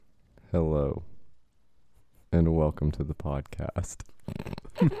Hello, and welcome to the podcast.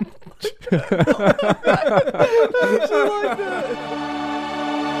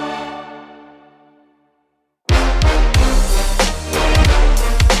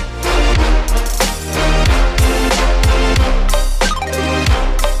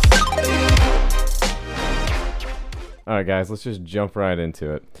 Alright guys, let's just jump right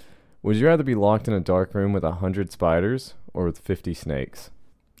into it. Would you rather be locked in a dark room with 100 spiders or with 50 snakes?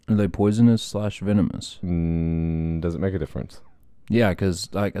 Are they poisonous / venomous? Does it make a difference? Yeah, because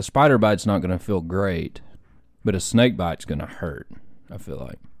like a spider bite's not going to feel great, but a snake bite's going to hurt, I feel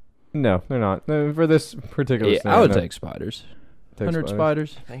like. No, they're not. No, for this particular snake, I would no. take spiders. Take 100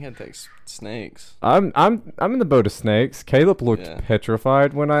 spiders. I think I'd take snakes. I'm in the boat of snakes. Caleb looked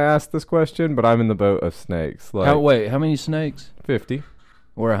petrified when I asked this question, but I'm in the boat of snakes. Like How many snakes? 50.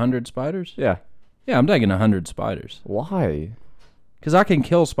 Or 100 spiders? Yeah. Yeah, I'm taking 100 spiders. Why? Because I can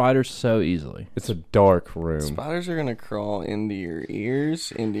kill spiders so easily. It's a dark room. Spiders are gonna crawl into your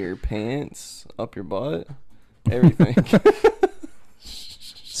ears, into your pants, up your butt, everything.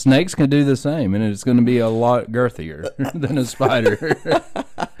 Snakes can do the same, and it's going to be a lot girthier than a spider.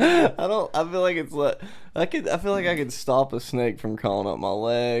 I feel like it's like I feel like I could stop a snake from crawling up my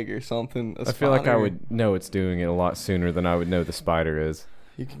leg or something. I feel like I would know it's doing it a lot sooner than I would know the spider is.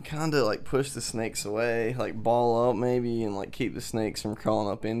 You can kind of like push the snakes away, like ball up maybe, and like keep the snakes from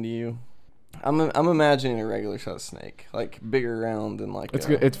crawling up into you. I'm imagining a regular size snake, like bigger round than like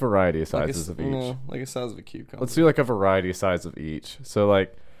it's variety of sizes of each. You know, like a size of a cucumber. Let's do like a variety of size of each. So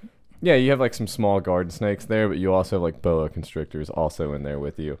like, yeah, you have like some small garden snakes there, but you also have like boa constrictors also in there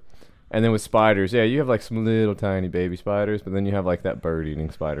with you. And then with spiders, yeah, you have like some little tiny baby spiders, but then you have like that bird-eating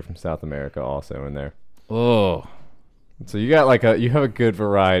spider from South America also in there. Oh. So you got like you have a good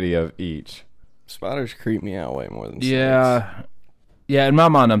variety of each. Spiders creep me out way more than snakes. Yeah. Yeah, in my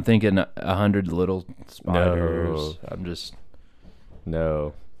mind, I'm thinking 100 little spiders.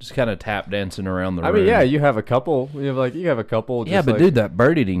 No. I'm just kind of tap dancing around the room. I mean, yeah, you have a couple. You have a couple. Yeah, but dude, that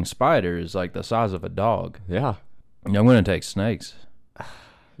bird-eating spider is like the size of a dog. Yeah. I'm going to take snakes.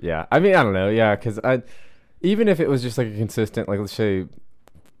 Yeah. I mean, I don't know. Yeah, because even if it was just like a consistent, like let's say,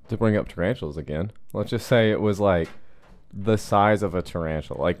 to bring up tarantulas again, let's just say it was like the size of a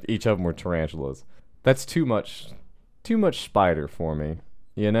tarantula. Like each of them were tarantulas. That's too much spider for me,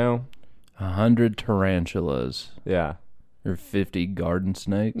 you know? 100 tarantulas. Yeah. Or 50 garden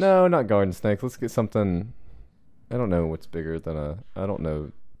snakes? No, not garden snakes. Let's get something. I don't know what's bigger than I don't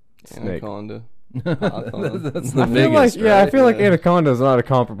know. Snake. Anaconda. That's the biggest. I feel like anaconda's not a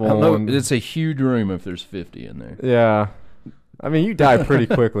comparable one. It's a huge room if there's 50 in there. Yeah. I mean, you die pretty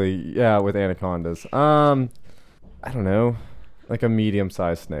quickly, yeah, with anacondas. I don't know. Like a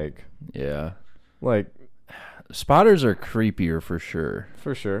medium-sized snake. Yeah. Like, spiders are creepier for sure.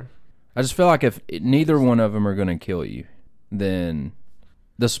 For sure. I just feel like if neither one of them are going to kill you, then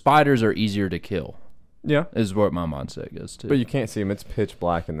the spiders are easier to kill. Yeah. Is what my mindset goes to. But you can't see them. It's pitch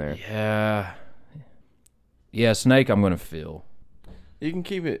black in there. Yeah. Yeah, snake I'm going to feel. You can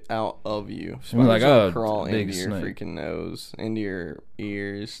keep it out of you. I'm like, crawl big into your snake. freaking nose, into your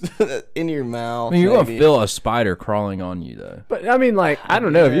ears, into your mouth. I mean, you're going to feel a spider crawling on you, though. But, I mean, like, I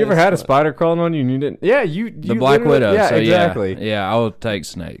don't know. Have you ever had a spider crawling on you and you didn't? Yeah, the Black Widow. Yeah, so exactly. Yeah, I'll take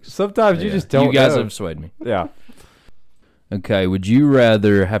snakes. Sometimes you just don't You guys know. have swayed me. Yeah. Okay, would you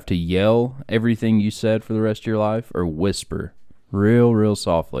rather have to yell everything you said for the rest of your life or whisper real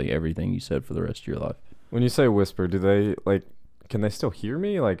softly everything you said for the rest of your life? When you say whisper, do they, like, can they still hear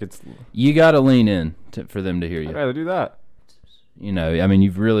me? Like, it's... You got to lean in for them to hear you. I'd rather do that. You know, I mean, you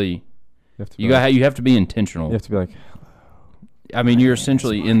have to be intentional. You have to be like... I mean, you're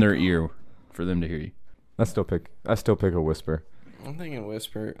essentially in their ear for them to hear you. I still pick a whisper. I'm thinking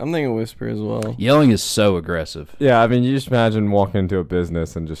whisper as well. Yelling is so aggressive. Yeah, I mean, you just imagine walking into a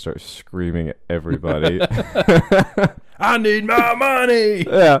business and just start screaming at everybody. I need my money.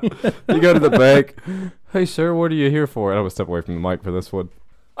 Yeah. You go to the bank. Hey, sir, what are you here for? And I'm going to step away from the mic for this one.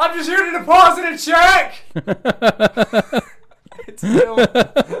 I'm just here to deposit a check. It's still...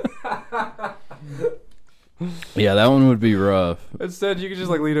 Yeah, that one would be rough. Instead, you could just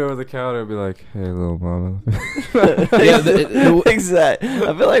like lean over the counter and be like, "Hey, little mama." Exactly.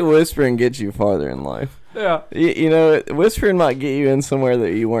 I feel like whispering gets you farther in life. Yeah. You know, whispering might get you in somewhere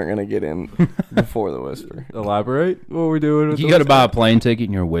that you weren't going to get in before the whisper. Elaborate. What are we doing? You got to buy a plane ticket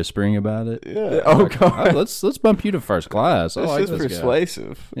and you're whispering about it. Yeah. Oh God. Let's bump you to first class. It's just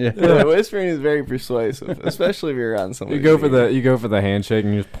persuasive. Yeah. Whispering is very persuasive, especially if you're around someone. You go for the handshake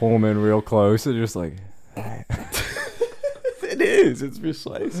and you just pull them in real close and you're just like. It is. It's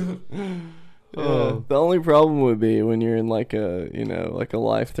persuasive. Oh. The only problem would be when you're in like a, like a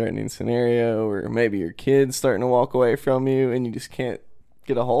life-threatening scenario, or maybe your kid's starting to walk away from you and you just can't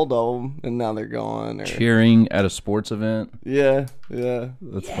get a hold of them, and now they're gone. Or, Cheering at a sports event. yeah.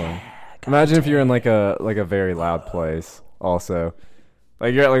 That's fun. Imagine if you're in like a very loud place. Also,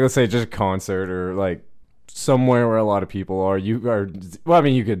 like you're at, like, let's say just a concert or like somewhere where a lot of people are. You are. Well, I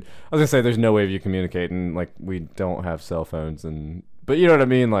mean, you could. I was gonna say there's no way of you communicating. Like we don't have cell phones, but you know what I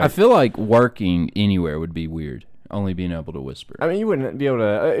mean. Like I feel like working anywhere would be weird. Only being able to whisper. I mean, you wouldn't be able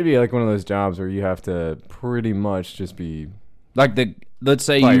to. It'd be like one of those jobs where you have to pretty much just be Like let's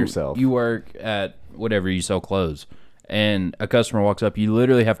say by you yourself. you work at whatever, you sell clothes, and a customer walks up, you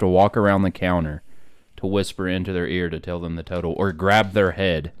literally have to walk around the counter to whisper into their ear to tell them the total, or grab their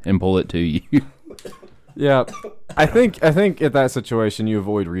head and pull it to you. Yeah, I think at that situation you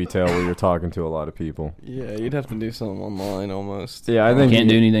avoid retail where you're talking to a lot of people. Yeah, you'd have to do something online almost. Yeah, I think Can't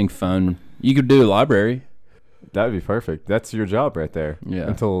do anything fun. You could do a library. that would be perfect. That's your job right there. Yeah.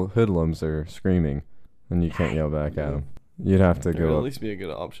 Until hoodlums are screaming, and you can't yell back at them. You'd have to It would go at up. least be a good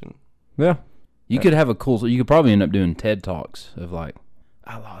option. Yeah. You could have a cool. You could probably end up doing TED Talks of like,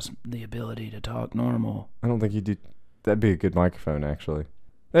 I lost the ability to talk normal. I don't think you do. That'd be a good microphone, actually.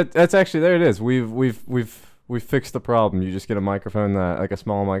 That's actually there. It is. We've fixed the problem. You just get a microphone like a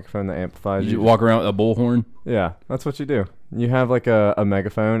small microphone that amplifies. You walk around with a bullhorn. Yeah, that's what you do. You have like a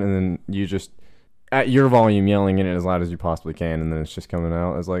megaphone, and then you just at your volume yelling in it as loud as you possibly can, and then it's just coming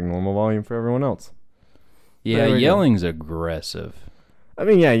out as like normal volume for everyone else. Yeah, There we go. yelling's aggressive. I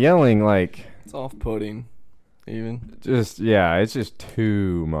mean, yeah, yelling like It's off-putting, even. it's just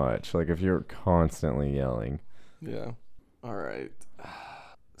too much. Like if you're constantly yelling. Yeah. All right.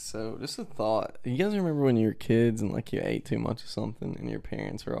 So, just a thought. You guys remember when you were kids and like you ate too much of something, and your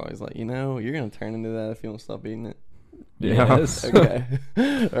parents were always like, you're gonna turn into that if you don't stop eating it. Yeah. Yes. Okay.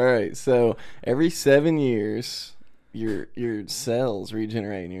 All right. So every 7 years, your cells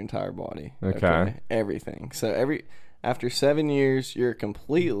regenerate in your entire body. Okay. Everything. So after 7 years, you're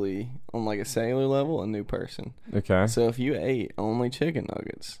completely on like a cellular level a new person. Okay. So if you ate only chicken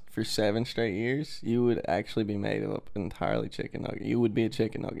nuggets for 7 straight years, you would actually be made up entirely chicken nugget. You would be a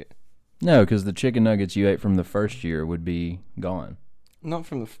chicken nugget. No, because the chicken nuggets you ate from the first year would be gone. Not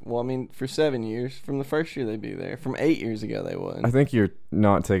from for 7 years. From the first year, they'd be there. From 8 years ago, they wouldn't. I think you're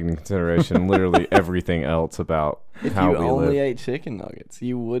not taking into consideration literally everything else about If how you we only live. ate chicken nuggets,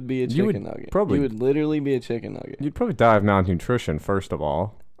 you would be a You would chicken nugget. probably- You would literally be a chicken nugget. You'd probably die of malnutrition first of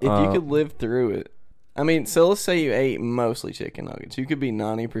all. If you could live through it. I mean, so let's say you ate mostly chicken nuggets. You could be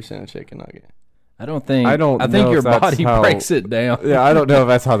 90% a chicken nugget. I think I think know your if that's body how- breaks it down. Yeah, I don't know if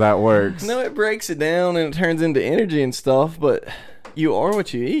that's how that works. No, it breaks it down and it turns into energy and stuff, but you are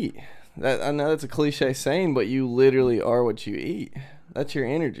what you eat. I know that's a cliche saying, but you literally are what you eat. That's your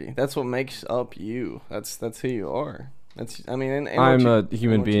energy. That's what makes up you. That's who you are. And I'm what a you-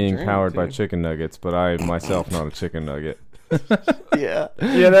 human what you being drink, powered by too. chicken nuggets, but I am myself not a chicken nugget. Yeah.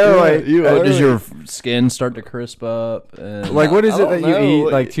 You know, like, you are. Does your skin start to crisp up? And Like, what is I it that don't you know.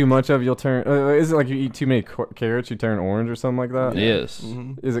 eat like too much of? You'll turn. Is it like you eat too many carrots, you turn orange or something like that? yes.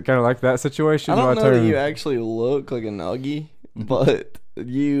 Mhm. Is it kind of like that situation? I don't Do know that turn- you actually look like a nuggie, but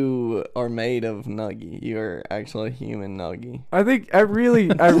you are made of nuggie. You are actually a human nuggie. I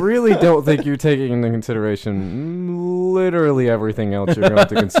really don't think you're taking into consideration literally everything else you're going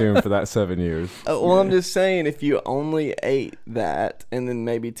to consume for that 7 years. Well, I'm just saying, if you only ate that and then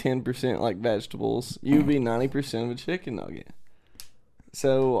maybe 10% like vegetables, you'd be 90% of a chicken nugget.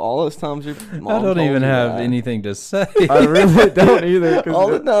 So all those times your mom I don't told even you have that, anything to say. I really don't either. 'Cause all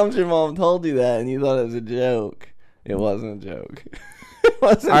the times your mom told you that and you thought it was a joke, it wasn't a joke. It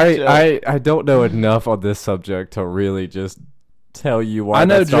wasn't a joke. I don't know enough on this subject to really just tell you why. I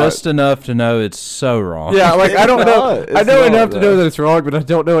know that's not- just enough to know it's so wrong. Yeah, like I It's don't know. not. I It's know not, enough to know though. that it's wrong, but I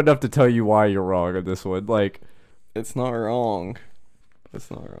don't know enough to tell you why you're wrong on this one. Like, It's not wrong.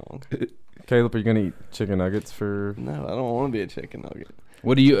 It's not wrong. Caleb, are you gonna eat chicken nuggets for? No, I don't want to be a chicken nugget.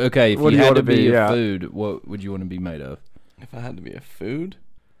 What do you? Okay, if What do you you had wanna to be be? a Yeah. food, what would you want to be made of? If I had to be a food,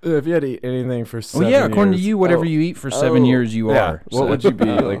 If you had to eat anything for 7 Well, yeah, according to years- you, whatever Oh. you eat for 7 Oh. years, you Yeah. are. What would you be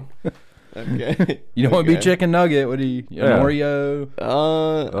Oh. like? Okay. You don't want to be Okay. chicken nugget. What do you? An Yeah. Oreo? I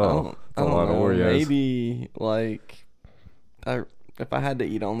Oh, don't a lot of know. Oreos. Maybe like, if I had to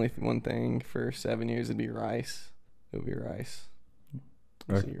eat only one thing for 7 years, it'd be rice. It would be rice.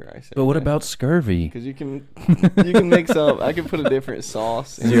 Just Okay. eat rice. But what about scurvy? Because you can mix up. I can put a different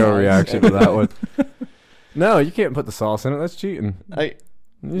sauce. in Zero rice reaction to every that day. one. No, you can't put the sauce in it. That's cheating.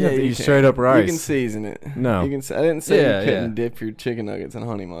 You have to eat straight up rice. You can season it. No. I didn't say Yeah, you couldn't yeah. dip your chicken nuggets in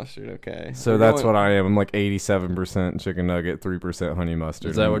honey mustard. Okay. So that's what I am. I'm like 87% chicken nugget, 3% honey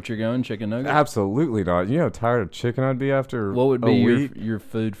mustard. Is that what you're going? Chicken nugget? Absolutely not. You know how tired of chicken I'd be after What would be a week? your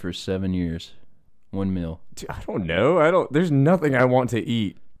food for 7 years? One meal. Dude, I don't know. There's nothing I want to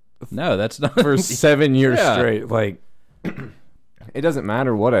eat No, that's not for 7 years Yeah. straight. Like, it doesn't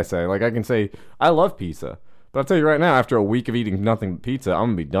matter what I say. Like, I can say, I love pizza. But I'll tell you right now, after a week of eating nothing but pizza, I'm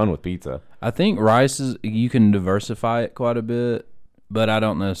going to be done with pizza. I think rice is, you can diversify it quite a bit, but I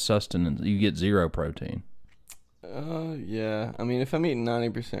don't know sustenance. You get zero protein. Yeah. I mean, if I'm eating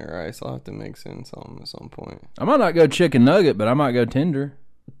 90% rice, I'll have to mix in some at some point. I might not go chicken nugget, but I might go tender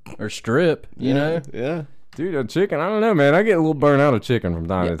or strip, you know? Yeah. Dude, a chicken, I don't know, man. I get a little burnt out of chicken from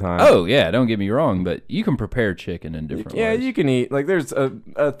time to time. Oh, yeah, don't get me wrong, but you can prepare chicken in different Yeah, ways. you can eat. Like, there's a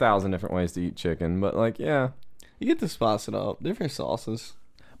 1,000 different ways to eat chicken. But, like, yeah. You get to spice it up. Different sauces.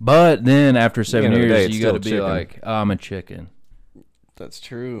 But then after 7 end of the day, years, it's you got to still be chicken. like, oh, I'm a chicken, That's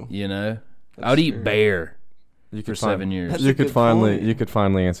true. you know? That's I would true. eat bear You for could find- 7 years. That's You a could good finally point. you could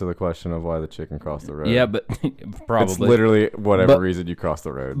finally answer the question of why the chicken crossed the road. Yeah, but probably. It's literally whatever But- reason you crossed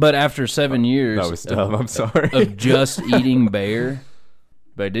the road. But after 7 years That was dumb. I'm sorry. of just eating bear,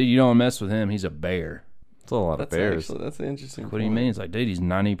 but dude, you don't mess with him. He's a bear. It's a lot of That's bears. that's an interesting. What do you mean? It's like, dude, he's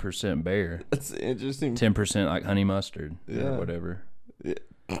 90% bear, That's an interesting. 10% like honey mustard Yeah. or whatever. Yeah.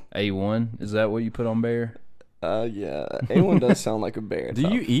 A1, is that what you put on bear? Yeah. A1 does sound like a bear. Do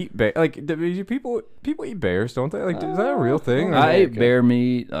you eat bear? Like, do you people eat bears? Don't they? Like, is that a real thing? I ate okay. bear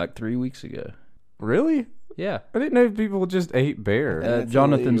meat like 3 weeks ago. Really? Yeah, I didn't know people just ate bear. at It's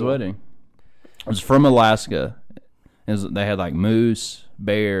Jonathan's illegal. wedding. It was from Alaska. They had like moose,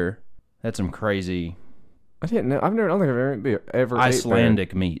 bear. Had some crazy I didn't know. I don't think I've ever ate bear.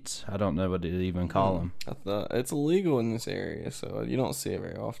 Icelandic meats. I don't know what to even call them. I thought it's illegal in this area, so you don't see it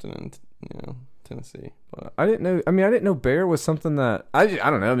very often in Tennessee. But I didn't know. I mean, I didn't know bear was something that I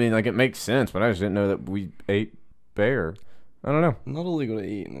don't know. I mean, like it makes sense, but I just didn't know that we ate bear. I don't know. not illegal to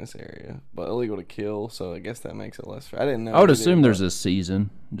eat in this area, but illegal to kill. So I guess that makes it less fair. I didn't know. I would either, assume there's but- a season,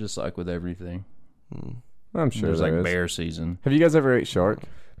 just like with everything. I'm sure There's like there is. bear season. Have you guys ever ate shark?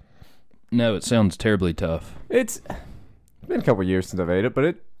 No, it sounds terribly tough. It's been a couple years since I've ate it, but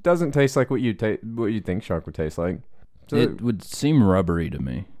it doesn't taste like what you think shark would taste like. So It would seem rubbery to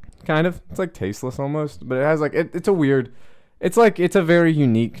me. kind of. It's like tasteless almost, but it has like it's a weird. It's like it's a very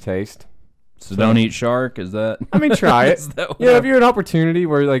unique taste. So don't eat shark. Is that? I mean, try it. Is that what Yeah, if you're an opportunity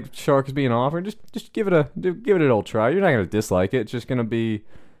where like shark is being offered, just give it an old try. You're not gonna dislike it. It's just gonna be,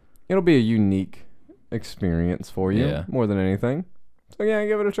 it'll be a unique experience for you more than anything. So yeah,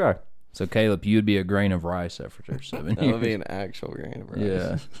 give it a try. So Caleb, you'd be a grain of rice after 7 That would be years. an actual grain of rice.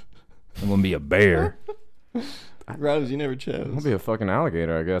 Yeah, it wouldn't be a bear. Rice you never chose. I'll be a fucking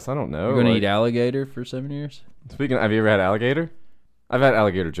alligator, I guess. I don't know. You're gonna Like, eat alligator for 7 years? Speaking of, have you ever had alligator? I've had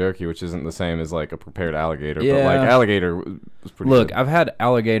alligator jerky, which isn't the same as like a prepared alligator, but Yeah. like alligator was pretty Look, good. I've had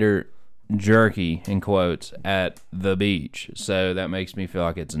alligator jerky in quotes at the beach, so that makes me feel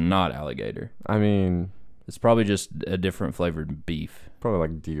like it's not alligator. I mean, It's probably just a different flavored beef. probably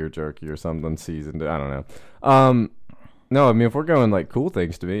like deer jerky or something seasoned. I don't know. No, I mean, if we're going like cool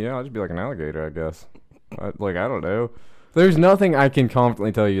things to me, yeah, I'll just be like an alligator, I guess. I don't know. There's nothing I can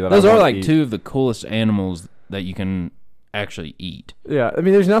confidently tell you that Those I are want to like eat. two of the coolest animals that you can actually eat. Yeah, I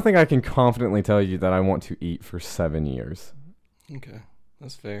mean, there's nothing I can confidently tell you that I want to eat for 7 years. Okay,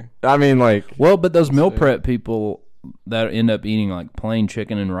 that's fair. I mean, like, Well, but those meal fair. prep people that end up eating like plain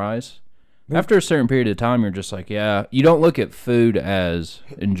chicken and rice, after a certain period of time, you're just like, yeah, you don't look at food as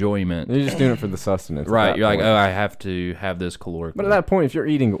enjoyment. you're just doing it for the sustenance. at Right, that you're like, point. oh, I have to have this caloric. But at that point, if you're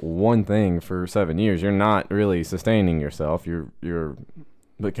eating one thing for 7 years, you're not really sustaining yourself.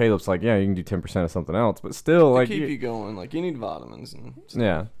 But Caleb's like, yeah, you can do 10% of something else, but still, To like, keep you going, like you need vitamins and stuff.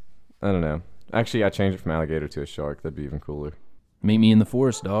 yeah, I don't know. Actually, I changed it from alligator to a shark. That'd be even cooler. Meet me in the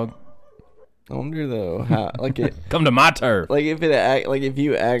forest, dog. I wonder though how like it Come to my turf. like if if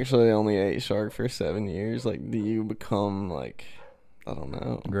you actually only ate shark for 7 years, like do you become like I don't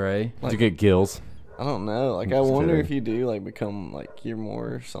know. Gray. Did you get gills? I don't know. Like I'm I just wonder kidding. if you do like become like you're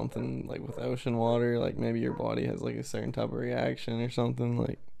more something like with ocean water, like maybe your body has like a certain type of reaction or something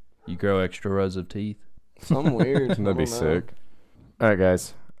like You grow extra rows of teeth. something weird. I That'd be don't know. sick. All right,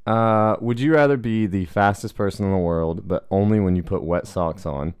 guys. Would you rather be the fastest person in the world, but only when you put wet socks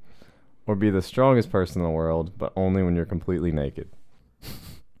on, or be the strongest person in the world, but only when you're completely naked?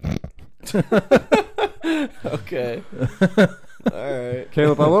 Okay. All right.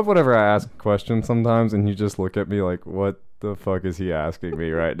 Caleb, I love whenever I ask questions sometimes, and you just look at me like, "What the fuck is he asking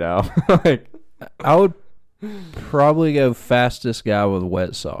me right now?" Like, I would Probably go fastest guy with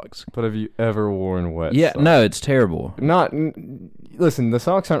wet socks. But have you ever worn wet Yeah, socks? no, it's terrible. Listen, the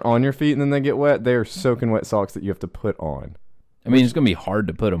socks aren't on your feet and then they get wet. They're soaking wet socks that you have to put on. I mean, it's gonna be hard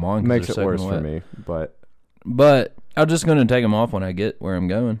to put them on. It 'cause makes they're it worse soaking for wet. me. But I'm just gonna take them off when I get where I'm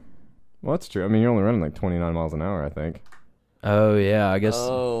going. Well, that's true. I mean, you're only running like 29 miles an hour, I think. Oh yeah, I guess.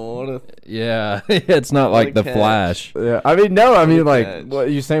 Oh, what a Yeah, it's not What like a the catch. Flash. Yeah, I mean, no, I mean, like, catch. what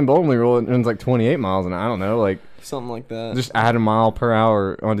Usain Bolt only runs like 28 miles an hour. I don't know, like, something like that. just add a mile per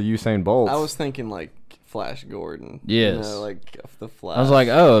hour onto Usain Bolt. I was thinking like Flash Gordon. Yes. You know, like the Flash. I was like,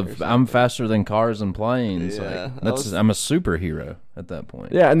 or I'm something. faster than cars and planes. Yeah, Like, I'm a superhero at that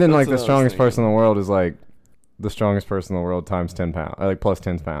point. Yeah, and then That's like what I the was strongest thinking. person in the world is like the strongest person in the world times 10 pounds, like plus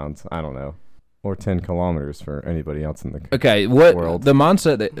 10 pounds. I don't know, or 10 kilometers for anybody else in the Okay, what world. the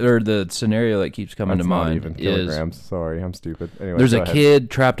mindset that, or the scenario that keeps coming That's to not mind even is kilograms. Sorry, I'm stupid. Anyway, there's go a ahead.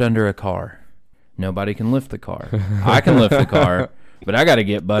 kid trapped under a car. Nobody can lift the car. I can lift the car, but I got to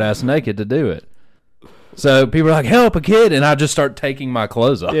get butt ass naked to do it. So people are like, "Help a kid!" and I just start taking my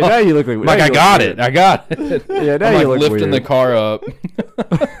clothes off. Yeah, now you look like like now I you got look it. I got it. Yeah, now I'm you like look lifting weird. the car up.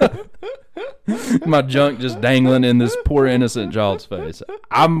 My junk just dangling in this poor innocent child's face.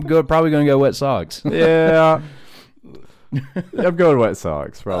 Probably going to go wet socks. Yeah, I'm going wet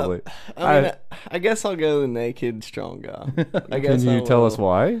socks probably. I mean, I guess I'll go the naked strong guy. I guess Can you I tell will. us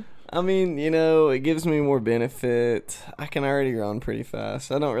why? I mean, you know, it gives me more benefit. I can already run pretty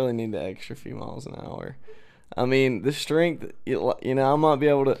fast. I don't really need the extra few miles an hour. I mean, the strength, you know, I might be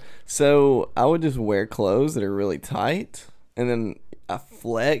able to. So I would just wear clothes that are really tight, and then I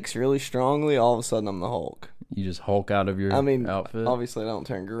flex really strongly. All of a sudden, I'm the Hulk. You just Hulk out of your I mean, outfit. obviously, I don't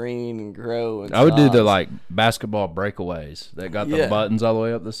turn green and grow. And I would do the size. like basketball breakaways that got the Yeah. buttons all the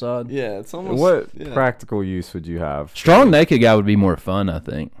way up the side. Yeah, it's almost. What yeah. practical use would you have? Strong naked guy would be more fun, I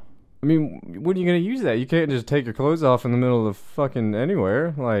think. I mean, when are you gonna use that? You can't just take your clothes off in the middle of fucking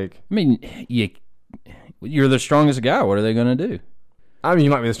anywhere. Like, I mean, you're the strongest guy. What are they gonna do? I mean, you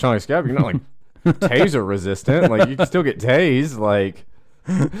might be the strongest guy, but you're not like taser resistant. Like, you can still get tased. Like,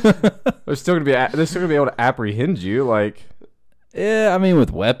 they're still gonna be able to apprehend you. Like, Yeah, I mean, with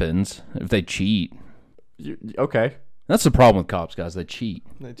weapons, if they cheat, okay, that's the problem with cops, guys. They cheat.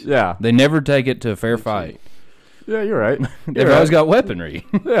 yeah, They never take it to a fair fight. yeah, you're right. They've You're always right. got weaponry.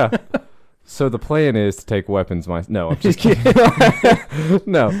 Yeah. So the plan is to take weapons. No, I'm just kidding.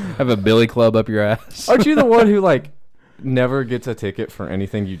 No, Have a billy club up your ass. aren't you the one who like never gets a ticket for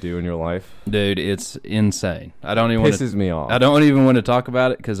anything you do in your life? Dude, it's insane. I don't even want to. Pisses me off. I don't even want to talk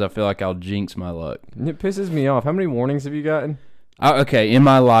about it because I feel like I'll jinx my luck. It pisses me off. How many warnings have you gotten? Okay, in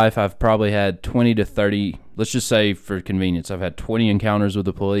my life, I've probably had 20 to 30. Let's just say for convenience, I've had 20 encounters with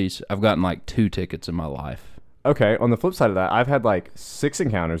the police. I've gotten like 2 tickets in my life. Okay, on the flip side of that, I've had like 6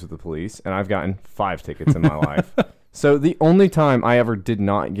 encounters with the police, and I've gotten 5 tickets in my life. So the only time I ever did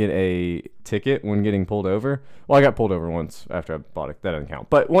not get a ticket when getting pulled over, well, I got pulled over once after I bought it. That doesn't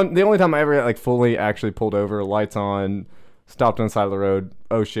count. But the only time I ever got like fully actually pulled over, lights on, stopped on the side of the road.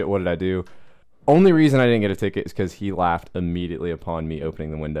 Oh shit, what did I do? Only reason I didn't get a ticket is because he laughed immediately upon me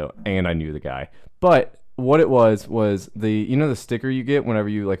opening the window, and I knew the guy. But what it was the sticker you get whenever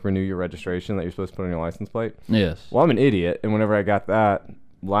you like renew your registration that you're supposed to put on your license plate. Yes. Well, I'm an idiot, and whenever I got that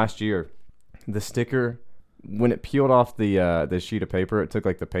last year, the sticker, when it peeled off the sheet of paper, it took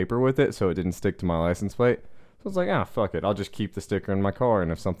like the paper with it, so it didn't stick to my license plate. So I was like, fuck it, I'll just keep the sticker in my car,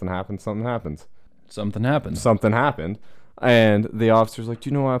 and if something happens, something happens. Something happened. Something happened, and the officer's like, "Do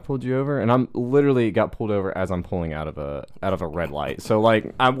you know why I pulled you over?" And I'm literally got pulled over as I'm pulling out of a red light. So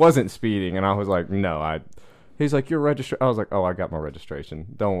like I wasn't speeding, and I was like, "No, He's like, "You're registered." I was like, "Oh, I got my registration.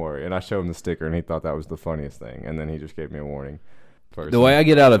 Don't worry." And I showed him the sticker, and he thought that was the funniest thing. And then he just gave me a warning. The way I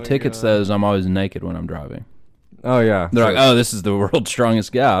get out of my tickets, God. though, is I'm always naked when I'm driving. Oh yeah, They're like, "Oh, this is the world's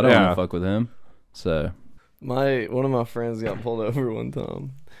strongest guy. I don't Yeah. want to fuck with him." So, One of my friends got pulled over one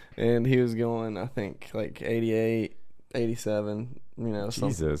time, and he was going, I think, like 88, 87,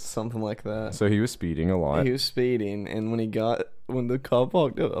 Jesus. something like that. So he was speeding a lot. He was speeding, and when the cop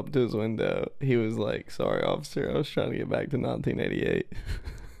walked up to his window, he was like, "Sorry, officer, I was trying to get back to 1988."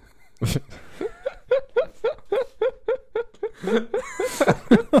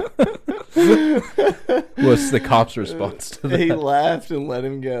 what's the cop's response to that? He laughed and let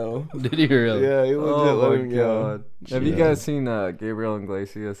him go. Did he really? Yeah, he legit let him go. Have you guys seen Gabriel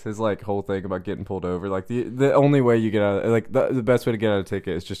Iglesias? His like whole thing about getting pulled over. Like the only way you get out, like the best way to get out of a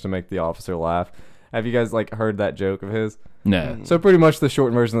ticket is just to make the officer laugh. Have you guys like heard that joke of his? No. So pretty much the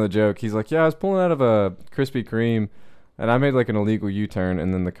short version of the joke, he's like, "Yeah, I was pulling out of a Krispy Kreme, and I made like an illegal U-turn,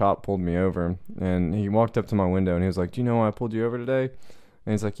 and then the cop pulled me over, and he walked up to my window, and he was like, 'Do you know why I pulled you over today?'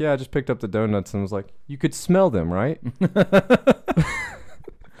 And he's like, yeah, I just picked up the donuts. And was like, you could smell them, right?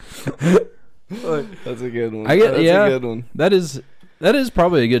 That's a good one. That's a good one. That is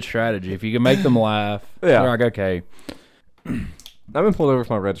probably a good strategy. If you can make them laugh, Yeah. they're like, okay. I've been pulled over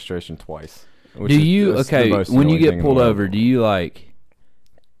for my registration twice. Do you, when you get pulled over, do you like,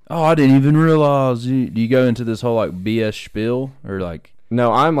 oh, I didn't even realize. Do you go into this whole like BS spiel or like?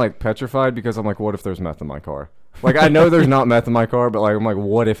 No, I'm like petrified because I'm like, what if there's meth in my car? Like, I know there's not meth in my car, but like, I'm like,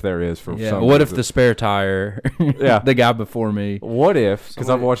 what if there is for some what if reason? the spare tire? Yeah. The guy before me. What if, because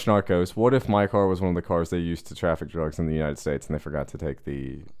I've watched Narcos, what if my car was one of the cars they used to traffic drugs in the United States and they forgot to take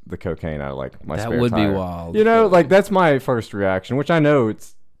the cocaine out of like my That spare would be tire? wild. You know, like that's my first reaction, which I know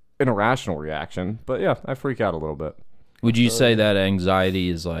it's an irrational reaction, but yeah, I freak out a little bit. Would you say that anxiety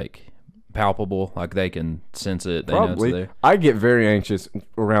is like palpable? Like they can sense it? They know it's Probably. there? I get very anxious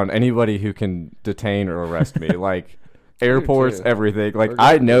around anybody who can detain or arrest me. Like airports, too. everything. Like We're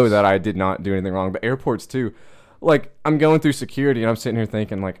I good know with that I did not do anything wrong, but airports too. Like I'm going through security and I'm sitting here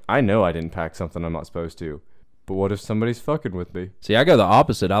thinking like I know I didn't pack something I'm not supposed to. But what if somebody's fucking with me? See, I go the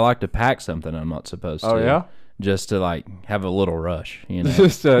opposite. I like to pack something I'm not supposed to. Oh yeah? Just to like have a little rush, you know.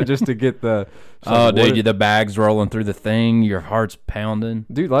 just to get the Oh, like, dude, the bag's rolling through the thing. Your heart's pounding.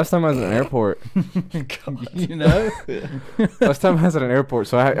 Dude, last time I was in an airport, You know? last time I was at an airport,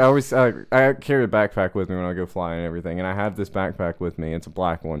 so I always I carry a backpack with me when I go flying and everything, and I have this backpack with me. It's a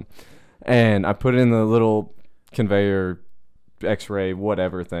black one, and I put it in the little conveyor, X-ray,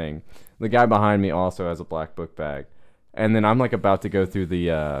 whatever thing. The guy behind me also has a black book bag, and then I'm like about to go through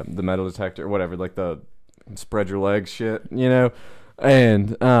the metal detector, or whatever, like the spread your legs shit, you know.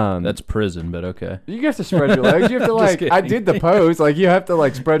 And That's prison, but okay. you have to spread your legs. You have to like. I did the pose. Like you have to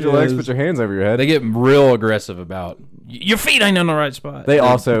like spread your legs, Yes. put your hands over your head. They get real aggressive about your feet ain't on the right spot. They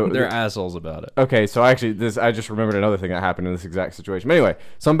also- they're assholes about it. Okay, so actually, I just remembered another thing that happened in this exact situation. But anyway,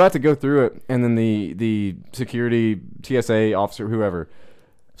 so I'm about to go through it, and then the security, TSA officer, whoever,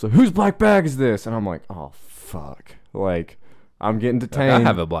 so whose black bag is this? And I'm like, oh fuck, like I'm getting detained. I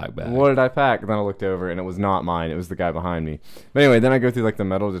have a black bag. What did I pack? And then I looked over, and it was not mine. It was the guy behind me. But anyway, then I go through like the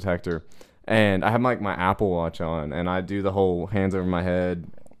metal detector, and I have like my Apple Watch on, and I do the whole hands over my head,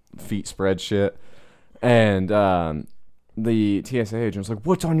 feet spread shit, and the TSA agent was like,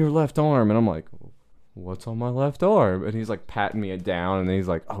 "What's on your left arm?" And I'm like, "What's on my left arm?" And he's like patting me down, and then he's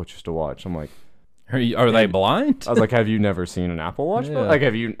like, "Oh, it's just a watch." I'm like, Are they blind? I was like, "Have you never seen an Apple Watch? Yeah. Like,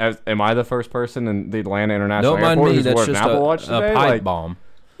 am I the first person in the Atlanta International Don't mind Airport me. who's That's worn an just Apple Watch a today?" pipe Like, bomb.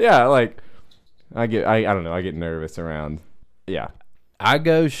 yeah, like I don't know, I get nervous around. Yeah, I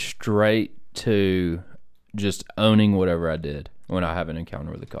go straight to just owning whatever I did when I have an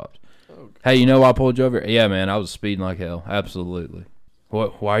encounter with the cops. Hey, you know why I pulled you over? Yeah, man, I was speeding like hell. Absolutely.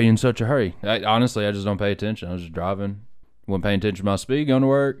 What? Why are you in such a hurry? Honestly, I just don't pay attention. I was just driving. Wasn't paying attention to my speed, going to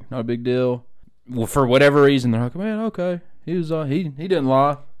work. Not a big deal. Well, for whatever reason, they're like, man, okay. He was he didn't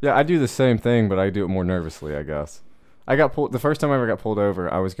lie. yeah, I do the same thing, but I do it more nervously, I guess. I got pulled the first time I ever got pulled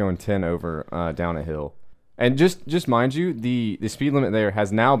over. I was going 10 over down a hill, and just mind you, the speed limit there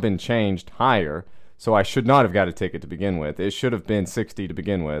has now been changed higher. So I should not have got a ticket to begin with. It should have been 60 to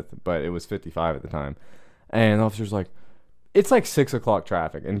begin with, but it was 55 at the time. And the officer's like, it's like 6 o'clock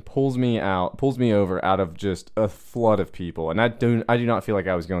traffic, and pulls me over out of just a flood of people. And I do not feel like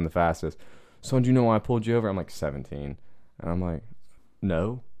I was going the fastest. So do you know why I pulled you over? I'm like 17, and I'm like,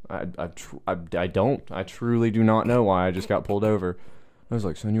 no, I don't. I truly do not know why I just got pulled over. I was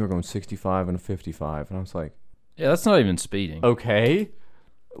like, son, you were going 65 and a 55, and I was like, Yeah, that's not even speeding. okay,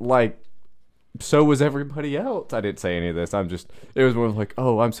 like. So was everybody else. I didn't say any of this. It was more like,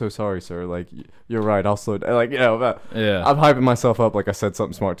 oh, I'm so sorry, sir. Like, you're right. I'll slow down. Like, you know, Yeah. I'm hyping myself up like I said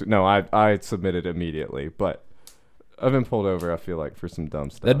something smart. No, I submitted immediately. But I've been pulled over, I feel like, for some dumb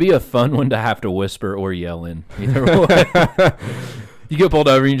stuff. That'd be a fun one to have to whisper or yell in. Either way. You get pulled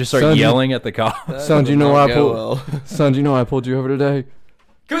over and you just start Son, yelling at the cop. Son, do you know why Son, do you know why I pulled you over today?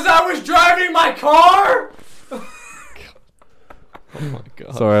 Because I was driving my car! Oh my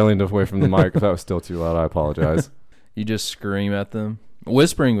god. Sorry, I leaned away from the mic. If that was still too loud, I apologize. You just scream at them.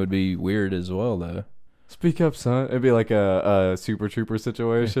 Whispering would be weird as well, though. Speak up, son. It'd be like a Super Trooper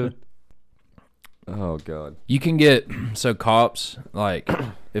situation. Oh, God. You can get, so cops, like,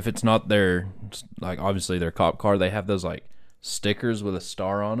 if it's not their, like, obviously their cop car, they have those, like, stickers with a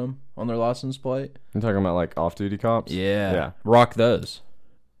star on them on their license plate. I'm talking about, like, off-duty cops? Yeah. Yeah. Rock those.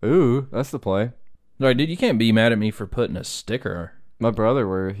 Ooh, that's the play. Like, dude, you can't be mad at me for putting a sticker. My brother,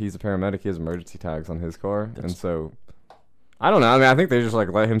 where he's a paramedic, he has emergency tags on his car, and so I don't know. I mean, I think they just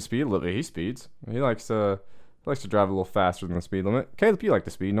like let him speed a little bit. He speeds. He likes to drive a little faster than the speed limit. Caleb, you like to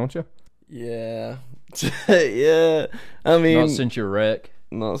speed, don't you? Yeah. Yeah. I mean, Not since your wreck.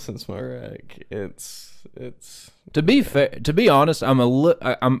 not since my wreck. It's To be fair, to be honest, I'm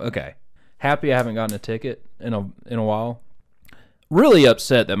okay. Happy I haven't gotten a ticket in a while. Really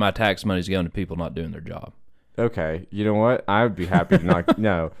upset that my tax money's going to people not doing their job. Okay, you know what? I would be happy to not.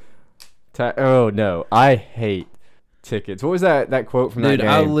 No. Oh no, I hate tickets. What was that quote from Dude, that game?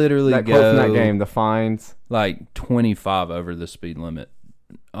 I literally that quote from that go- game. The fines. Like 25 over the speed limit.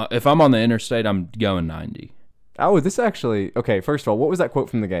 If I'm on the interstate, I'm going 90. Oh, this actually. Okay, first of all, what was that quote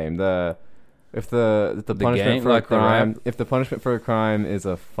from the game? If the punishment game, for like a the crime, rap? if the punishment for a crime is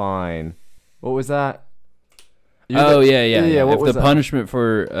a fine, what was that? Oh yeah. What If was the that? punishment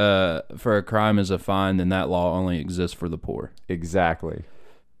for a crime is a fine, then that law only exists for the poor. Exactly.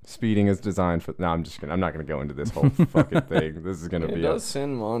 Speeding is designed for. No, I'm just kidding. I'm not gonna go into this whole fucking thing. This is gonna it be. does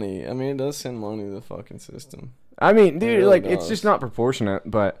send money. I mean, it does send money to the fucking system. I mean, dude, really like it's does. just not proportionate.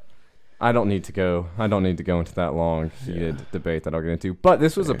 But I don't need to go. I don't need to go into that long, heated Yeah. debate that I'll get into. But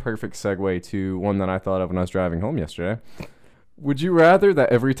this was a Fair. perfect segue to one that I thought of when I was driving home yesterday. Would you rather that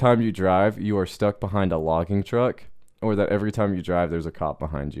every time you drive, you are stuck behind a logging truck, or that every time you drive, there's a cop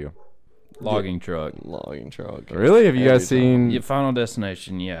behind you? Logging truck. Logging truck. Really? Have you Every guys time. seen? Your Final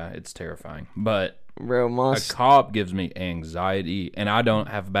Destination, yeah, it's terrifying. But Bro, a cop gives me anxiety, and I don't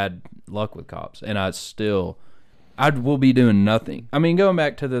have bad luck with cops, and I will be doing nothing. I mean, going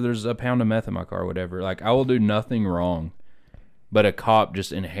back to there's a pound of meth in my car or whatever, like I will do nothing wrong, but a cop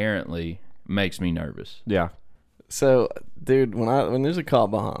just inherently makes me nervous. Yeah. So, dude, when there's a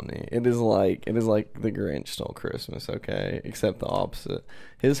cop behind me, it is like the Grinch stole Christmas, okay? Except the opposite.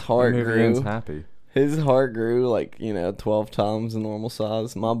 His heart Movie ends grew. happy. His heart grew like 12 times the normal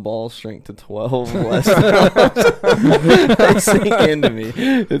size. My balls shrink to 12 less times. They sink into me.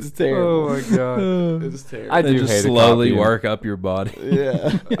 It's terrible. Oh my god. It's terrible. I They do just hate a cop slowly being- work up your body.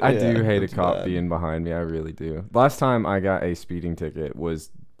 Yeah. I Yeah, do hate a it's cop bad. being behind me. I really do. Last time I got a speeding ticket was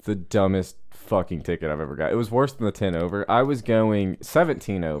the dumbest fucking ticket I've ever got. It was worse than the 10 over. I was going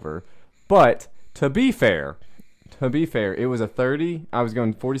 17 over, but to be fair, it was a 30. I was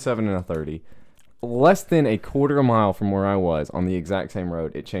going 47 and a 30. Less than a quarter of a mile from where I was on the exact same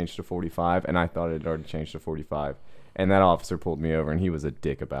road, it changed to 45, and I thought it had already changed to 45. And that officer pulled me over, and he was a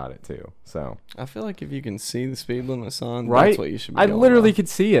dick about it too. So I feel like if you can see the speed limit sign, right, that's what you should be I going literally by. could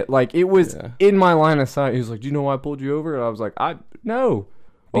see it. Like it was Yeah. in my line of sight. He was like, "Do you know why I pulled you over?" And I was like, no."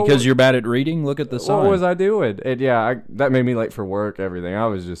 Because you're bad at reading, look at the sign. What was I doing? And yeah, that made me late for work. Everything. I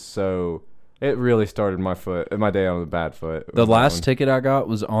was just so. It really started my day on the bad foot. The with that last one. ticket I got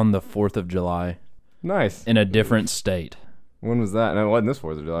was on the 4th of July Nice. in a different state When was that? No, it wasn't this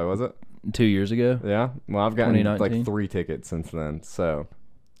 4th of July, was it? 2 years ago. Yeah. Well, I've gotten 2019? like 3 tickets since then. So.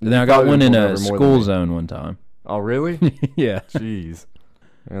 And then I You got probably one in pulled a over more than school me. zone one time. Oh really? Yeah. Jeez.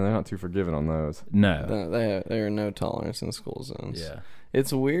 Man, they're not too forgiving on those. No. No, there are no tolerance in school zones. Yeah.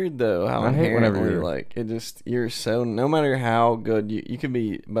 It's weird though how I hate whenever inherently you're- like it just you're so no matter how good you could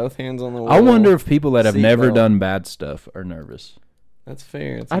be both hands on the wheel. I wonder if people that have never seatbelt. done bad stuff are nervous. That's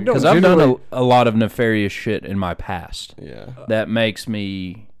fair. It's I a don't good- Because I've done generally- a lot of nefarious shit in my past. Yeah. That makes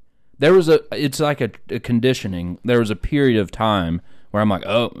me. It's like a conditioning. There was a period of time where I'm like,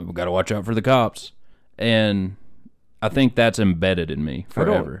 oh, we got to watch out for the cops. And I think that's embedded in me I don't-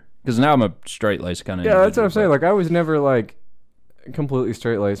 forever. Because now I'm a straight laced kind of. Yeah, that's what I'm saying. Like I was never like completely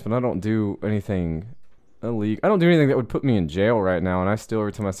straight laced, but I don't do anything illegal. I don't do anything that would put me in jail right now, and I still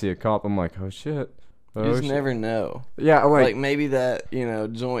every time I see a cop, I'm like, oh shit. You Oh, just shit. never know. Yeah, Like maybe that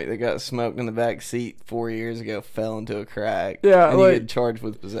joint that got smoked in the back seat 4 years ago fell into a crack. Yeah, and you like- get charged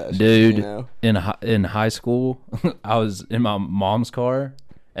with possession. Dude. You know? in high school, I was in my mom's car,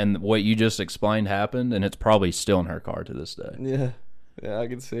 and what you just explained happened, and it's probably still in her car to this day. Yeah, I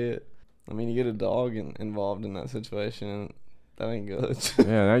could see it. I mean, you get a dog involved in that situation, and that ain't good.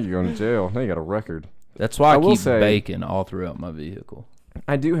 yeah, now you're going to jail. Now you got a record. That's why I will keep say- bacon all throughout my vehicle.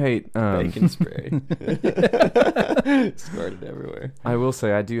 I do hate. Bacon spray. Squirted everywhere. I will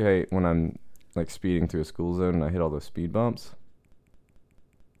say I do hate when I'm like speeding through a school zone and I hit all those speed bumps.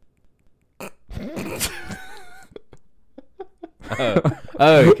 Oh,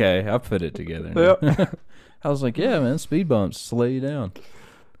 okay. I put it together. now. Yep. I was like, yeah, man, speed bumps slow you down.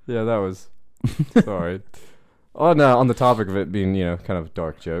 Yeah, that was. Sorry. On the topic of it being, kind of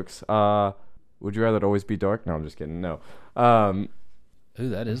dark jokes. Would you rather it always be dark? No, I'm just kidding. No. Ooh,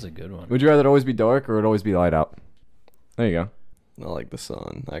 that is a good one. Would you rather it always be dark or it always be light out? There you go. Not like the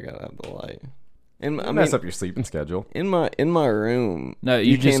sun. I gotta have the light. And I Mess mean, up your sleeping schedule. in my room. No,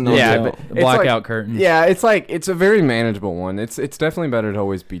 you just cannot tell. but It's blackout like- curtains. Yeah, it's a very manageable one. It's definitely better to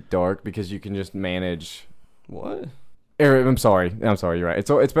always be dark because you can just manage. What? I'm sorry. You're right.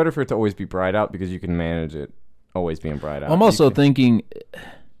 It's better for it to always be bright out because you can manage it always being bright out. I'm also thinking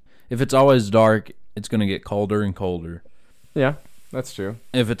if it's always dark, it's going to get colder and colder. Yeah, that's true.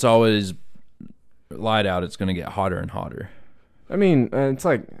 If it's always light out, it's going to get hotter and hotter. I mean, it's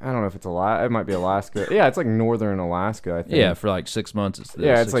like, I don't know if it's it might be Alaska. Yeah, it's like northern Alaska, I think. Yeah, for like 6 months it's this.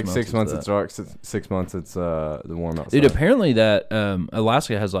 Yeah, it's like 6 months it's dark, 6 months it's the warm outside. Dude, apparently that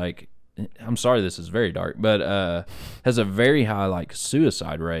Alaska has like, I'm sorry this is very dark, but has a very high like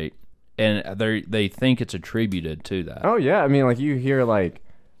suicide rate, and they think it's attributed to that. Oh yeah, I mean, like you hear like,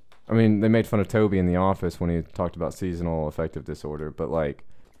 I mean, they made fun of Toby in The Office when he talked about seasonal affective disorder, but like,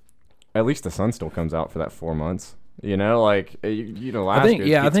 at least the sun still comes out for that 4 months. You know, like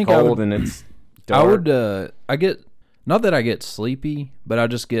Alaska, I think cold and it's dark. I get, not that I get sleepy, but I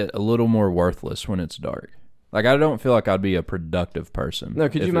just get a little more worthless when it's dark. Like I don't feel like I'd be a productive person. No,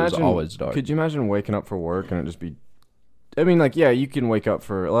 could you imagine? It was always dark. Could you imagine waking up for work and it just be? I mean, like, yeah, you can wake up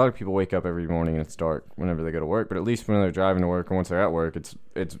for a lot of people wake up every morning and it's dark whenever they go to work. But at least when they're driving to work or once they're at work,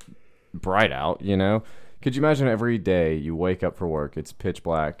 it's bright out. You know. Could you imagine every day you wake up for work, it's pitch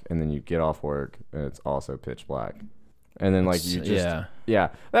black, and then you get off work and it's also pitch black, and then like you just yeah,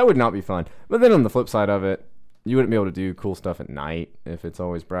 that would not be fun. But then on the flip side of it, you wouldn't be able to do cool stuff at night if it's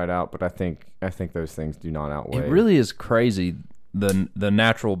always bright out. But I think those things do not outweigh. It really is crazy the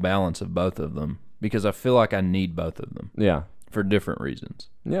natural balance of both of them, because I feel like I need both of them. Yeah, for different reasons.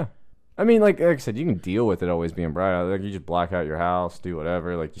 Yeah. I mean, like I said, you can deal with it always being bright out. Like you just black out your house, do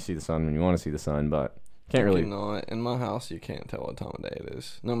whatever. Like you see the sun when you want to see the sun, but can't really. Not. In my house, you can't tell what time of day it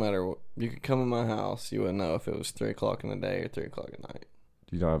is. No matter what, you could come in my house, you wouldn't know if it was 3 o'clock in the day or 3 o'clock at night.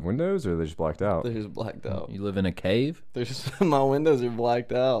 You don't have windows, or they're just blacked out? They're just blacked out. You live in a cave? My windows are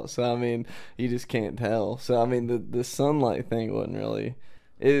blacked out, so I mean, you just can't tell. So I mean, the sunlight thing wouldn't really.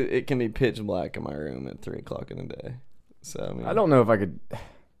 It can be pitch black in my room at 3 o'clock in the day. So I mean, I don't know if I could.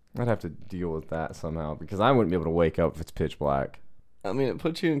 I'd have to deal with that somehow because I wouldn't be able to wake up if it's pitch black. I mean, it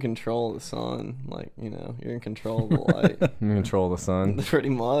puts you in control of the sun. Like, you're in control of the light. You're in control of the sun? Pretty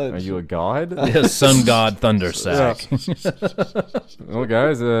much. Are you a god? Yeah, sun god Thundersack. Well,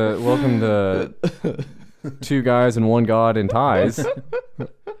 guys, welcome to Two Guys and One God in Ties.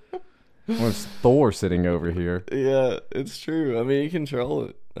 There's Thor sitting over here. Yeah, it's true. I mean, you control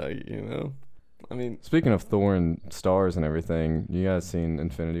it. I mean, speaking of Thor and stars and everything, you guys seen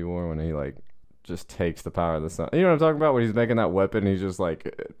Infinity War when he like just takes the power of the sun? You know what I'm talking about? When he's making that weapon, he's just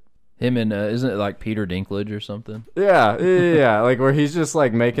like him and isn't it like Peter Dinklage or something? Yeah, like where he's just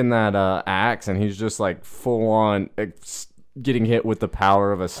like making that axe, and he's just like full on getting hit with the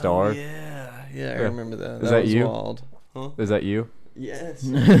power of a star. Oh, yeah, I remember that. Is that was you? Wild. Huh? Is that you? Yes.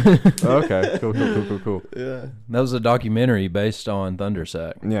 Okay, cool. Yeah, that was a documentary based on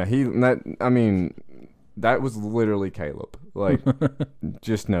Thundersack. Yeah, that was literally Caleb. Like,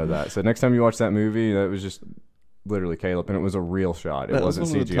 just know that. So next time you watch that movie, that was just literally Caleb, and it was a real shot. It wasn't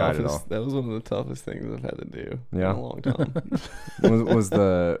CGI at all. That was one of the toughest things I've had to do in a long time. was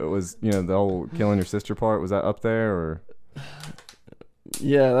the whole killing your sister part, was that up there or?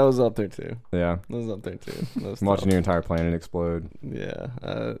 Yeah, that was up there too. Yeah, that was up there too. Watching your entire planet explode. Yeah,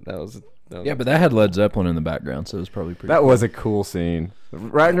 that was yeah, but that had Led Zeppelin in the background, so it was probably pretty. That cool. was a cool scene.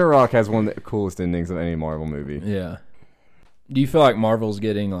 Ragnarok has one of the coolest endings of any Marvel movie. Yeah. Do you feel like Marvel's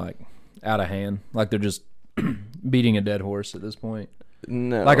getting like out of hand? Like they're just beating a dead horse at this point?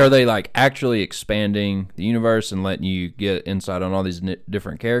 No. Like, are they like actually expanding the universe and letting you get insight on all these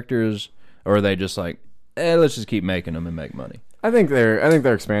different characters, or are they just like, let's just keep making them and make money? I think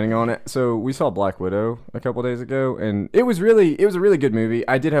they're expanding on it. So we saw Black Widow a couple days ago, and it was a really good movie.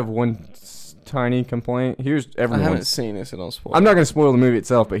 I did have one tiny complaint. Here's everyone. I haven't seen it, so don't spoil. I'm not going to spoil the movie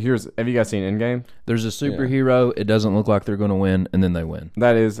itself, but have you guys seen Endgame? There's a superhero. It doesn't look like they're going to win, and then they win.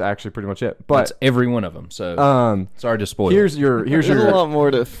 That is actually pretty much it. But it's every one of them. So sorry to spoil. There's a lot more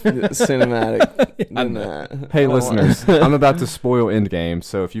to cinematic than that. Hey, listeners, I'm about to spoil Endgame.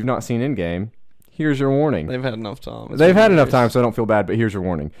 So if you've not seen Endgame, here's your warning. They've had enough time. They've had enough time, so I don't feel bad, but here's your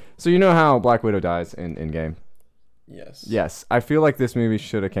warning. So you know how Black Widow dies in Endgame? Yes. I feel like this movie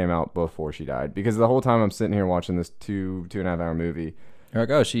should have came out before she died, because the whole time I'm sitting here watching this 2.5 hour movie, you're like,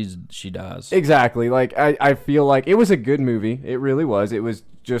 oh, she dies. Exactly. Like, I feel like it was a good movie. It really was. It was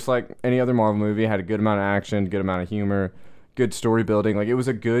just like any other Marvel movie. It had a good amount of action, good amount of humor, good story building. Like, it was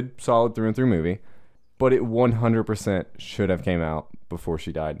a good, solid through and through movie. But it 100% should have came out before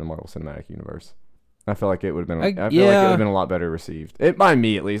she died in the Marvel Cinematic Universe. I feel like it would have been. I feel like it would have been a lot better received. By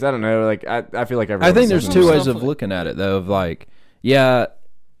me, at least. I don't know. Like, I feel like everyone. I think there's two ways of looking at it, though. Of like, yeah,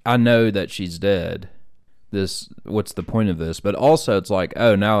 I know that she's dead. What's the point of this? But also, it's like,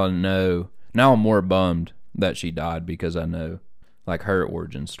 oh, now I know. Now I'm more bummed that she died because I know like her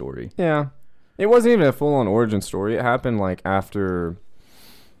origin story. Yeah. It wasn't even a full-on origin story. It happened like after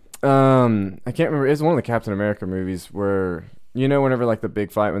I can't remember. It's one of the Captain America movies where whenever like the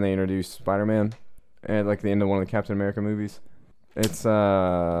big fight when they introduced Spider-Man at like the end of one of the Captain America movies. It's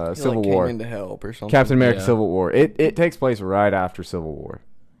Civil War. Came into help or something. Captain America Yeah. Civil War. It takes place right after Civil War.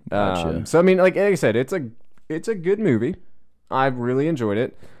 Gotcha. So I mean, like I said, it's a good movie. I really enjoyed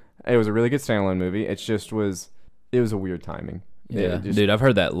it. It was a really good standalone movie. It was a weird timing. Yeah, It just- dude, I've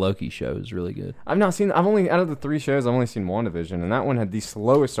heard that Loki show is really good. I've only out of the 3 shows, I've only seen WandaVision, and that one had the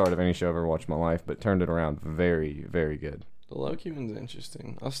slowest start of any show I've ever watched in my life, but turned it around very, very good. The Loki one's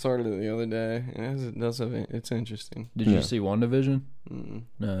interesting. I started it the other day, and it's interesting. Did Yeah. you see WandaVision? Mm.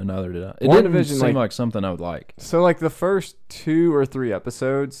 No, neither did I. It didn't WandaVision, seem like- like something I would like. So like the first 2 or 3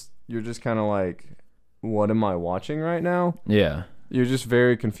 episodes, you're just kind of like, what am I watching right now? Yeah, You're just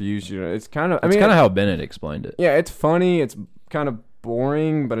very confused. It's kind of. it's kind of how Bennett explained it. Yeah, it's funny. It's kind of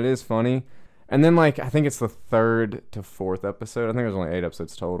boring, but it is funny. And then, like, I think it's the 3rd to 4th episode. I think there's only 8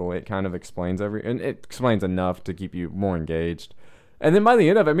 episodes total. It kind of explains and it explains enough to keep you more engaged. And then by the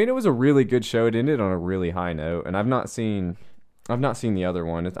end of it, I mean, it was a really good show. It ended on a really high note. And I've not seen the other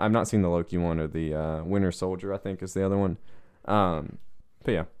one. I've not seen the Loki one or the Winter Soldier, I think, is the other one.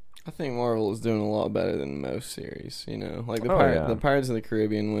 But yeah. I think Marvel is doing a lot better than most series. Like yeah. the Pirates of the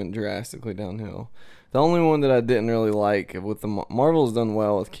Caribbean went drastically downhill. The only one that I didn't really like with the Marvel's done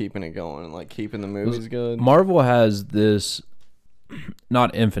well with keeping it going and like keeping the movies good. Marvel has this,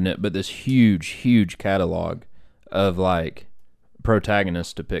 not infinite, but this huge catalog of like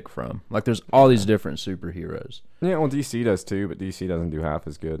protagonists to pick from. Like there's all these different superheroes. Yeah, well, DC does too, but DC doesn't do half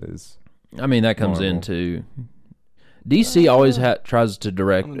as good as. I mean, that comes Marvel. into DC always tries to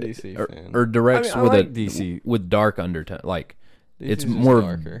direct I'm a DC fan. or directs I mean, I with like a DC. with dark undertone. Like it's DC's just more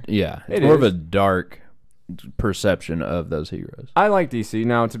darker. yeah, it's It more of is. a dark perception of those heroes. I like DC.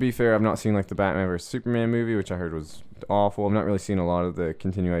 Now, to be fair, I've not seen like the Batman vs Superman movie, which I heard was awful. I've not really seen a lot of the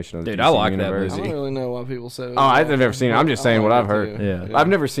continuation of the Dude, DC I like that universe. I movie. don't really know why people say. Oh, I've never seen it. I'm just saying what I've heard. Yeah. I've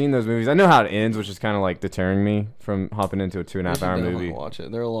never seen those movies. I know how it ends, which is kind of like deterring me from hopping into a 2.5 hour movie. Watch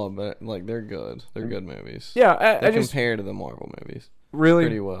it. They're a lot better. Like they're good. They're good movies. Yeah, They I just compare to the Marvel movies really.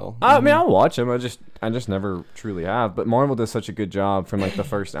 pretty well. I mean, I'll watch them. I just never truly have. But Marvel does such a good job from like the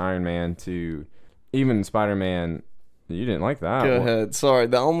first Iron Man to even Spider-Man. You didn't like that. Go ahead. Sorry.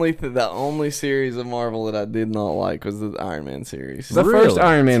 The only series of Marvel that I did not like was the Iron Man series. The Really? first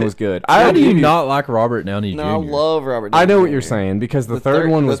Iron Man was good. How I'll do you give not like Robert Downey Jr.? No, I love Robert. I know Downey what you're Jr. saying because the third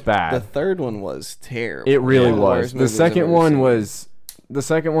one was bad. The third one was terrible. It really One of the was. worst The movies I've second ever one seen. was. The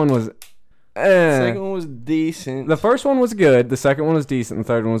second one was. The second one was decent. The first one was good. The second one was decent. The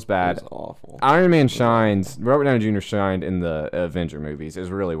third one was It bad. was awful. Iron Man shines. Robert Downey Jr. shined in the Avenger movies. Is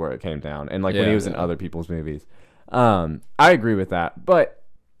really where it came down, and like when he Yeah. was in other people's movies. I agree with that. But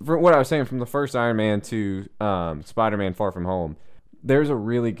for what I was saying, from the first Iron Man to Spider-Man: Far From Home, there's a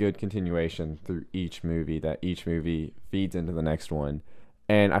really good continuation through each movie. That each movie feeds into the next one,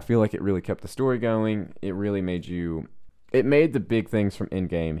 and I feel like it really kept the story going. It really made you. It made the big things from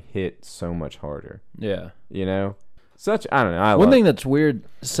Endgame hit so much harder. Yeah. You know, I don't know. One thing that's weird,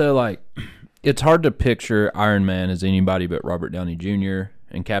 so like, it's hard to picture Iron Man as anybody but Robert Downey Jr.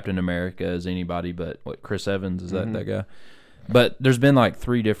 and Captain America as anybody but Chris Evans, is that guy? But there's been like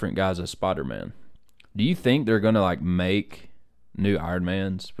 3 different guys as Spider-Man. Do you think they're gonna like make new Iron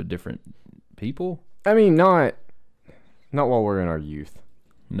Mans with different people? I mean, not while we're in our youth.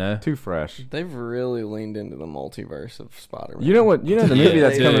 No. Too fresh. They've really leaned into the multiverse of Spider-Man. You know what? You know the movie Yeah,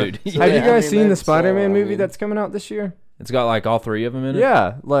 that's coming. dude. Have you Yeah, I guys mean, seen the that's, Spider-Man I movie mean- that's coming out this year? It's got like all 3 of them in it.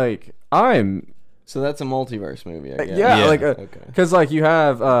 Yeah, like I'm. So that's a multiverse movie, I guess. Yeah, Yeah. like Okay. because like you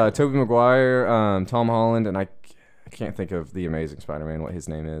have Tobey Maguire, Tom Holland, and I can't think of the Amazing Spider-Man. What his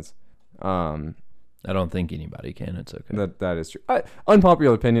name is? I don't think anybody can. It's okay. That is true.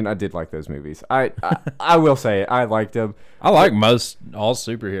 Unpopular opinion. I did like those movies. I will say it. I liked them. I like all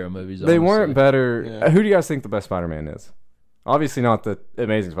superhero movies. They weren't honestly. better. Yeah. Who do you guys think the best Spider-Man is? Obviously not the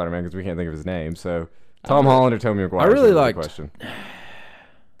Amazing Spider-Man because we can't think of his name. So Tom Holland or Tobey Maguire? I really is the liked- question.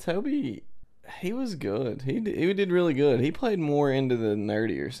 Toby, he was good. He did really good. He played more into the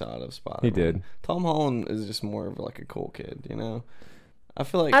nerdier side of Spider-Man. He did. Tom Holland is just more of like a cool kid, you know? I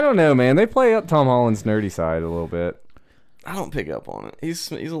feel like I don't know, man. They play up Tom Holland's nerdy side a little bit. I don't pick up on it.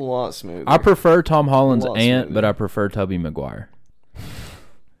 He's a lot smoother. I prefer Tom Holland's A lot aunt, smoother. but I prefer Tobey Maguire.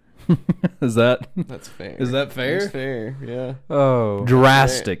 Is that That's fair. Is that fair? That's fair, yeah. Oh,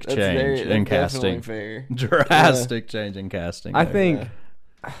 drastic That's change in that's casting? definitely fair. Drastic change in casting. I think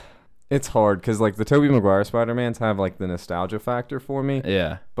it's hard because like the Tobey Maguire Spider-Mans have like the nostalgia factor for me,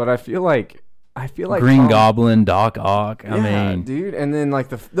 Yeah. but I feel like I feel like Green Tom- Goblin, Doc Ock. I Yeah, mean, dude, and then like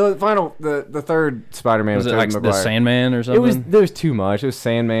the third Spider-Man was with it Tobey like the Maguire. Sandman or It something? there was too much. It was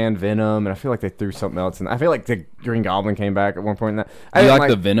Sandman, Venom, and I feel like they threw something else in. I feel like the Green Goblin came back at one point in that. I You didn't like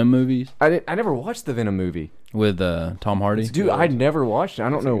the Venom movies I never watched the Venom movie. with Tom Hardy? Dude, I never watched it. I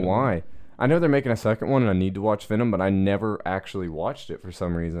don't know why. I know they're making a second one, and I need to watch Venom, but I never actually watched it for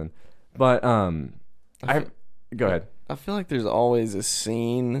some reason. But go ahead. I feel like there's always a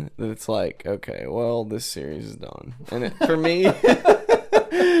scene that it's like, okay, well, this series is done. And for me,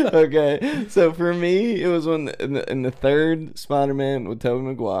 okay, so for me, it was when in the third Spider-Man with Tobey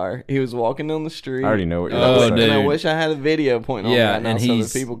Maguire, he was walking down the street. I already know what you're Oh, saying. dude. And I wish I had a video pointing Yeah, on that now and so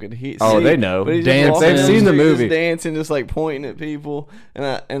he's- that people could see. Oh, they know. But he's Dancing. just walking They've down seen the street, movie. just dancing, just like pointing at people,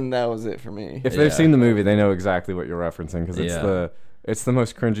 and that was it for me. If they've Yeah. seen the movie, they know exactly what you're referencing because Yeah. it's the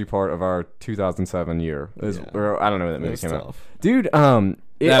most cringy part of our 2007 year. Yeah. Or I don't know when that movie It was came out. tough. Dude, it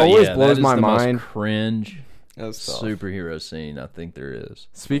always that blows is my the mind. Most cringe That was tough. superhero scene I think there is.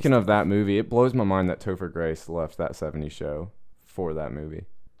 Speaking of that movie, it blows my mind that Topher Grace left that 70s show for that movie.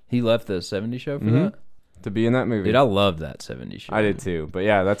 He left the 70s show for Mhm. that. To be in that movie. Dude, I loved that 70s show. I did too. But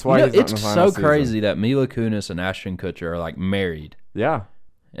yeah, that's why You know, he's not it's in the so final season. crazy that Mila Kunis and Ashton Kutcher are like married, Yeah.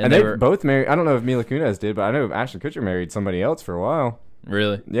 and they they were both married. I don't know if Mila Kunis did, but I know Ashton Kutcher married somebody else for a while.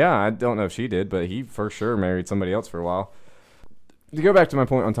 really. Yeah, I don't know if she did, but he for sure married somebody else for a while. To go back to my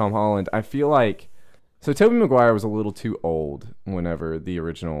point on Tom Holland, I feel like so Tobey Maguire was a little too old whenever the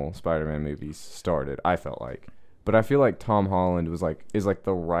original Spider-Man movies started, I felt like. But I feel like Tom Holland is like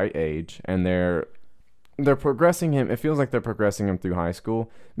the right age, and they're progressing him. It feels like they're progressing him through high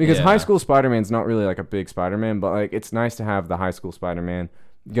school because Yeah. high school Spider-Man's not really like a big Spider-Man, but like it's nice to have the high school Spider-Man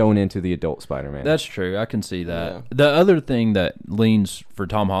going into the adult Spider-Man. That's true. I can see that. Yeah. The other thing that leans for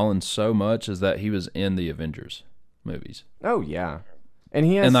Tom Holland so much is that he was in the Avengers movies, Oh yeah, and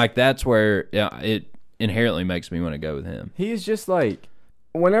he has and like that's where it inherently makes me want to go with him. He's just like,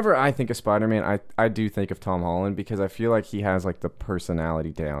 whenever I think of Spider-Man, I do think of Tom Holland because I feel like he has like the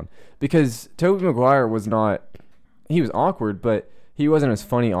personality down. Because Tobey Maguire he was awkward, but he wasn't as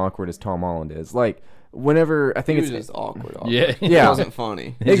funny awkward as Tom Holland is. Like, whenever, I think He was it's, just awkward. Yeah. It Yeah. wasn't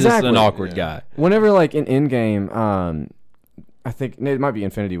funny. He's just Exactly. an awkward Yeah. guy. whenever like in Endgame, I think it might be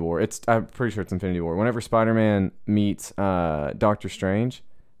Infinity War. I'm pretty sure it's Infinity War. Whenever Spider-Man meets Doctor Strange,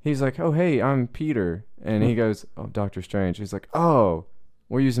 he's like, "Oh, hey, I'm Peter," and he goes, "Oh, Doctor Strange." He's like, "Oh,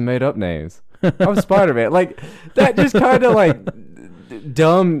 we're using made-up names. I'm Spider-Man." Like that, just kind of like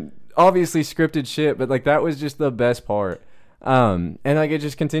dumb, obviously scripted shit, but like that was just the best part. And like it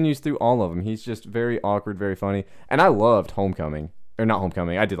just continues through all of them. He's just very awkward, very funny, and I loved Homecoming. Or not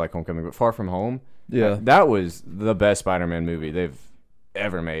Homecoming. I did like Homecoming, but Far From Home. Yeah. That was the best Spider-Man movie they've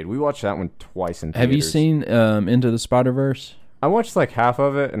ever made. We watched that one twice in theaters. Have you seen Into the Spider-Verse? I watched like half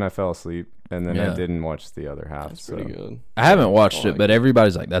of it and I fell asleep, and then Yeah. I didn't watch the other half. That's so. pretty good. I haven't watched I it, like but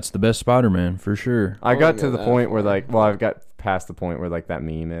everybody's like, "That's the best Spider-Man for sure." I I got wanna to go the that point where far. like, well, I've got past the point where like that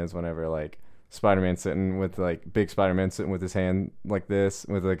meme is whenever like Spider-Man sitting with like big Spider-Man sitting with his hand like this,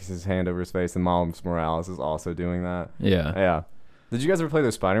 with like his hand over his face, and Miles Morales is also doing that. Yeah, Yeah. Did you guys ever play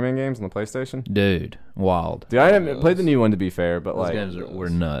those Spider-Man games on the PlayStation? dude, wild. Dude, I haven't played the new one to be fair, but Those like, games were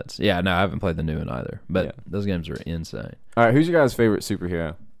nuts. Yeah, no, I haven't played the new one either, but Yeah. those games are insane. all right, who's your guys' favorite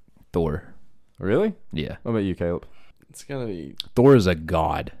superhero? Thor. Really? Yeah, What about you, Caleb? It's gotta be Thor is a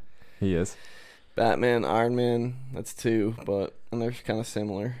god. He is. Batman, Iron Man. That's two, and they're kind of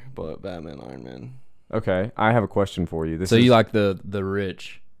similar. But Batman, Iron Man. Okay, I have a question for you. This So is, you like the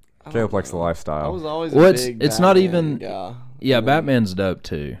rich? I Caleb don't likes the know. lifestyle. I was always Well, a it's- big it's not Batman even- guy. Yeah, And then- Batman's dope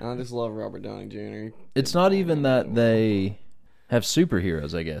too. And I just love Robert Downey Jr. It's not even that they have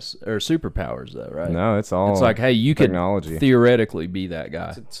superheroes, I guess, or superpowers though, right? No, it's all. It's like, hey, you could technology. theoretically be that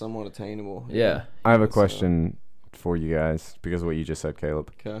guy. It's somewhat attainable. Yeah. I have a So- question for you guys because of what you just said,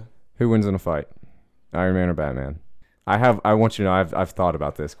 Caleb. Okay. Who wins in a fight, Iron Man or Batman? I want you to know I've thought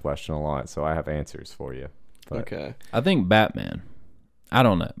about this question a lot, so I have answers for you. But Okay. I think Batman. I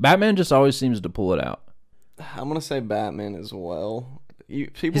don't know. Batman just always seems to pull it out. I'm gonna say Batman as well.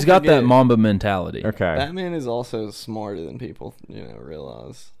 People He's got that forget Mamba mentality. Okay, Batman is also smarter than people,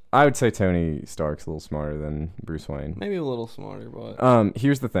 realize. I would say Tony Stark's a little smarter than Bruce Wayne. Maybe a little smarter, but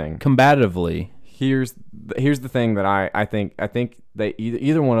Here's the thing. Combatively, Here's the thing that I think they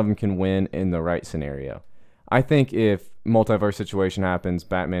either one of them can win in the right scenario. I think if multiverse situation happens,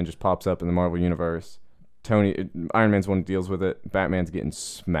 Batman just pops up in the Marvel universe. Iron Man's one who deals with it. Batman's getting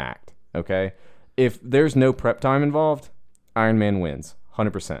smacked. Okay, if there's no prep time involved, Iron Man wins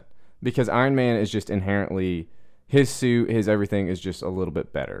 100% because Iron Man is just inherently his suit, his everything is just a little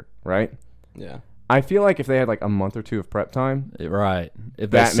bit better, right? yeah. I feel like if they had like a month or two of prep time, Right. If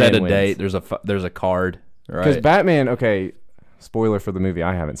they Batman set a wins. date, there's a card. because Right. Batman. Okay, spoiler for the movie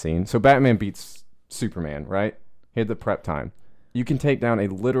I haven't seen. So Batman beats Superman, right? He had the prep time. You can take down a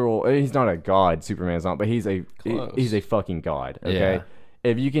literal. He's not a god. Superman's not, but he's a Close. he's a fucking god. Okay. Yeah.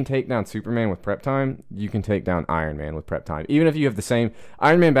 If you can take down Superman with prep time, you can take down Iron Man with prep time. Even if you have the same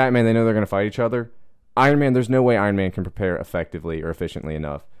Iron Man, Batman, they know they're going to fight each other. Iron Man, there's no way Iron Man can prepare effectively or efficiently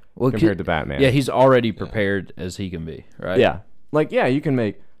enough compared to Batman. Yeah, he's already prepared as he can be, right? Yeah. Like, yeah, you can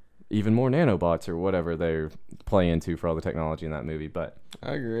make even more nanobots or whatever they play into for all the technology in that movie. But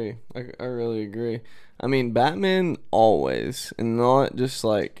I agree. I really agree. I mean, Batman always, and not just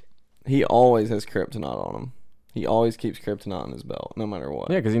like, he always has kryptonite on him. He always keeps kryptonite in his belt, no matter what.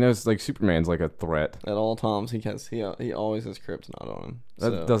 yeah, because he knows like Superman's like a threat. At all times, he always has kryptonite on him.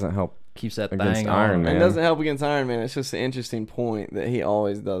 That So- doesn't help. Keeps that Against thing Iron on. Man. It doesn't help against Iron Man. It's just an interesting point that he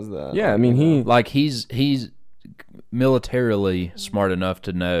always does that. Yeah, I Like, mean, you know. he. Like he's militarily smart enough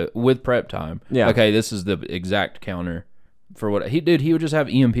to know with prep time. Yeah. Okay, this is the exact counter for what he would just have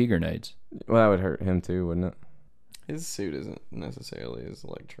EMP grenades. Well, that would hurt him too, wouldn't it? His suit isn't necessarily as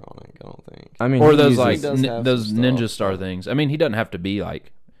electronic, I don't think. I mean, Or he those uses- like He does have those some ninja stuff, star but- things. I mean, he doesn't have to be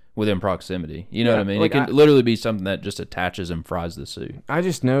like within proximity. You know Yeah, what I mean? like it can I- literally be something that just attaches and fries the suit. I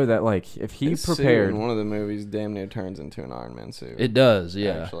just know that like if he His suit prepared. in one of the movies damn near turns into an Iron Man suit. It does,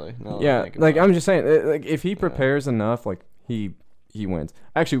 yeah. Actually, now that I Yeah, think like about I'm it. just saying, like if he prepares enough, like he wins.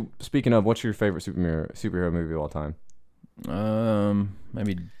 Actually, speaking of, what's your favorite superhero movie of all time?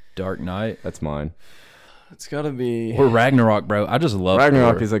 Maybe Dark Knight Oh, That's mine. It's got to be. or Ragnarok, bro. I just love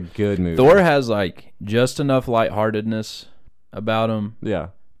Ragnarok Thor. is a good movie. Thor has like just enough lightheartedness about him Yeah.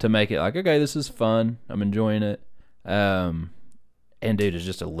 to make it like, okay, this is fun. I'm enjoying it. And dude is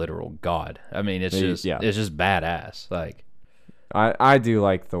just a literal god. I mean, it's just badass. Like, I do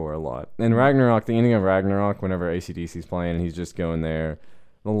like Thor a lot. And Ragnarok, the ending of Ragnarok, whenever AC/DC's playing and he's just going there,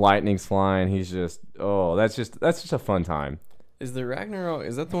 the lightning's flying, he's just that's just a fun time. Is the Ragnarok?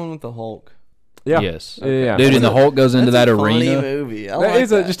 Is that the one with the Hulk? Yeah. yes, Yeah. dude, and the Hulk goes into that That's a funny arena. movie. I That like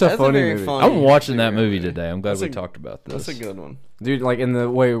is that. just a That's funny very movie. funny I'm watching that superhero movie today. I'm glad That's we a- talked about this. That's a good one. Dude, like in the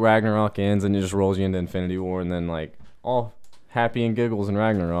way Ragnarok ends and it just rolls you into Infinity War and then like all happy and giggles in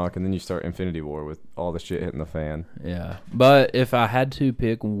Ragnarok and then you start Infinity War with all the shit hitting the fan. Yeah, but if I had to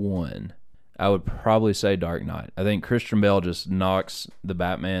pick one, I would probably say Dark Knight. I think Christian Bale just knocks the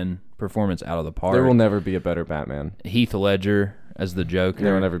Batman performance out of the park. There will never be a better Batman. Heath Ledger as the Joker.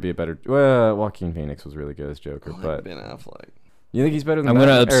 There will never be a better. Well, Joaquin Phoenix was really good as Joker, but Ben Affleck. you think he's better than? I'm going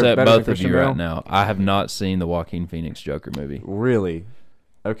to Batman- or upset better than both of Christian you Bale? right now. I have not seen the Joaquin Phoenix Joker movie. Really?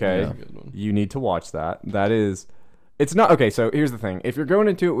 Okay. Yeah. Good one. You need to watch that. That is. It's not okay. So here's the thing: if you're going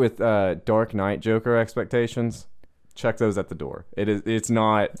into it with Dark Knight Joker expectations, check those at the door. It is. It's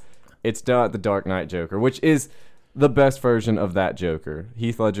not. It's not the Dark Knight Joker, which is the best version of that Joker.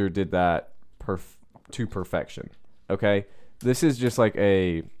 Heath Ledger did that to perfection. Okay, this is just like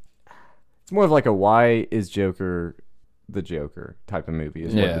a. It's more of like a why is Joker the Joker type of movie.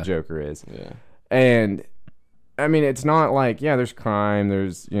 Is what Yeah. the Joker is. Yeah. And I mean, it's not like, yeah, there's crime,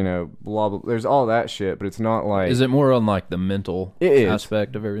 there's, blah, blah, there's all that shit, but it's not like. Is it more on like the mental It is.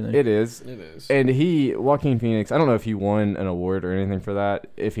 aspect of everything? It is. It is. And Joaquin Phoenix, I don't know if he won an award or anything for that.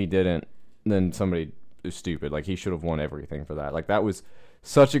 If he didn't, then somebody is stupid. Like, he should have won everything for that. Like, that was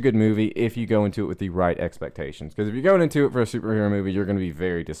such a good movie if you go into it with the right expectations. Because if you're going into it for a superhero movie, you're going to be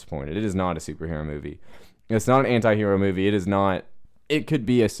very disappointed. It is not a superhero movie. It's not an anti-hero movie. It is not. It could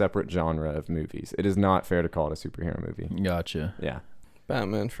be a separate genre of movies. It is not fair to call it a superhero movie. Gotcha. Yeah.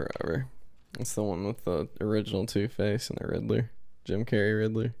 Batman Forever. It's the one with the original Two-Face and the Riddler. Jim Carrey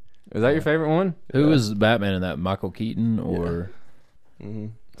Riddler. Is that your favorite one? Who Yeah. was Batman in that? Michael Keaton or Mm-hmm.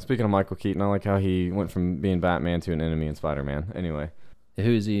 Speaking of Michael Keaton, I like how he went from being Batman to an enemy in Spider-Man. Anyway,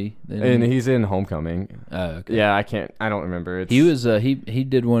 who is he? and he's in Homecoming. Oh, okay. Yeah, I don't remember. It's, He was he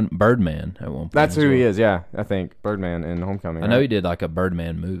did one Birdman at one point. That's as who he well. is. Yeah, I think Birdman in Homecoming. I know right? he did like a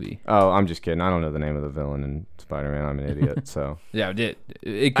Birdman movie. Oh, I'm just kidding. I don't know the name of the villain in Spider-Man. I'm an idiot. So Yeah, it did.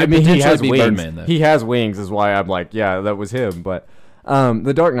 It could I mean, he potentially has be wings. Birdman though. He has wings, is why I'm like, yeah, that was him. But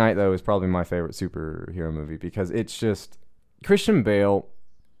The Dark Knight though is probably my favorite superhero movie because it's just Christian Bale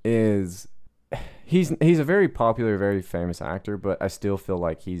is. He's a very popular, very famous actor, but I still feel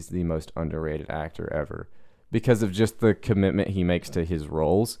like he's the most underrated actor ever because of just the commitment he makes to his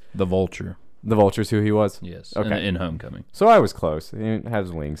roles. The Vulture. The Vulture's who he was? Yes. Okay. In Homecoming. So I was close. He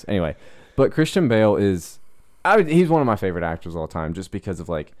has wings. Anyway, but Christian Bale is... he's one of my favorite actors of all time just because of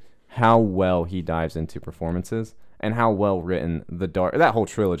like how well he dives into performances and how well written that whole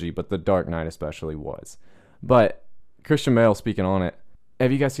trilogy, but The Dark Knight especially was. But Christian Bale, speaking on it,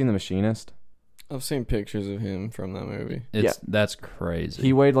 have you guys seen The Machinist? I've seen pictures of him from that movie. That's crazy.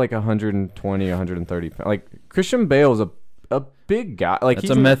 He weighed like 120, 130 pounds. Like Christian Bale's a big guy. Like That's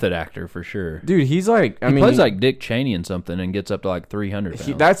a method actor for sure. dude. He's like, I He mean, plays like Dick Cheney in something and gets up to like 300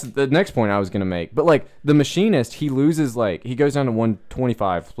 pounds. that's the next point I was gonna make. But like the Machinist, he loses like he goes down to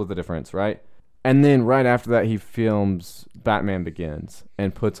 125, split the difference, right? And then right after that, he films Batman Begins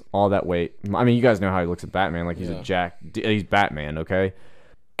and puts all that weight. I mean, you guys know how he looks at Batman. Like he's he's Batman, okay?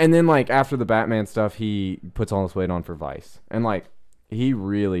 And then like after the Batman stuff, he puts all this weight on for Vice, and like he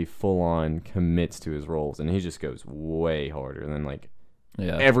really full on commits to his roles, and he just goes way harder than like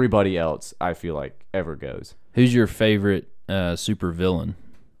everybody else I feel like ever goes. Who's your favorite super villain?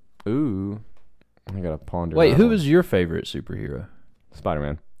 Ooh, I gotta ponder. Wait, that who one. was your favorite superhero?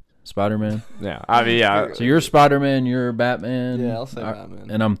 Spider-Man? Spider-Man? Yeah, I mean, yeah, So you're Spider-Man, you're Batman. Yeah, I'll say Batman.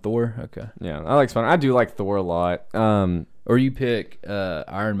 And I'm Thor. Okay. yeah. I like Spider. I do like Thor a lot. Or you pick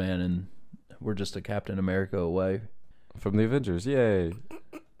Iron Man, and we're just a Captain America away. From the Avengers, yay!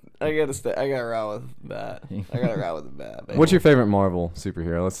 I gotta ride with that. I gotta ride with the bat. Baby. What's your favorite Marvel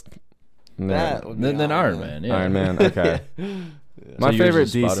superhero? Let's. That would be Then Iron Man. Yeah. Iron Man. Okay. My So yours favorite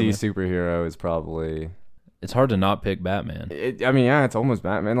is DC Spider-Man? superhero is probably. It's hard to not pick Batman. I mean, yeah, it's almost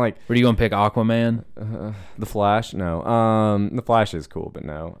Batman. Like What are you gonna pick? Aquaman? the Flash. No. The Flash is cool, but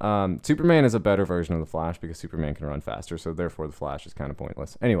no. Superman is a better version of the Flash because Superman can run faster, so therefore the Flash is kind of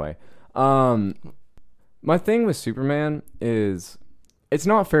pointless. Anyway, my thing with Superman is it's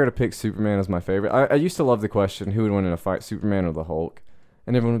not fair to pick Superman as my favorite. I used to love the question who would win in a fight, Superman or the Hulk,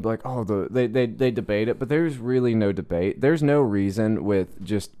 and everyone would be like, oh, they debate it, but there's really no debate. There's no reason with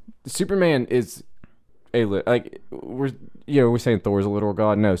just Superman is. We're saying Thor's a literal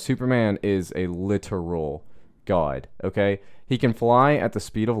god. No, Superman is a literal god. Okay, he can fly at the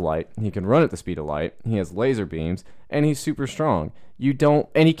speed of light. He can run at the speed of light. He has laser beams, and he's super strong.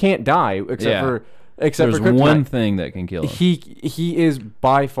 And he can't die except for There's kryptonite. one thing that can kill him. He is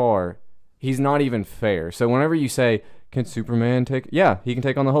by far. He's not even fair. So whenever you say, can Superman take? Yeah, he can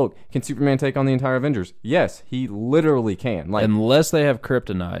take on the Hulk. Can Superman take on the entire Avengers? Yes, he literally can. Like Unless they have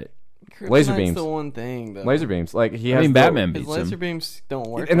kryptonite. laser Kryptonite's beams. the one thing, though. Laser beams. Like he I has. mean, Batman His beats laser him. beams don't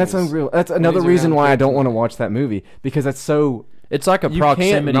work. And that's when he's- unreal. That's when another he's reason around why I don't kryptonite. want to watch that movie because that's so. It's like a You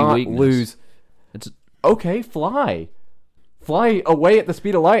proximity can't not weakness. lose. It's Okay, fly away at the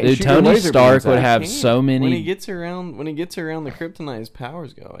speed of light. And Dude, shoot your Tony laser Stark beams would out. have He can't. so many. When he gets around the kryptonite, his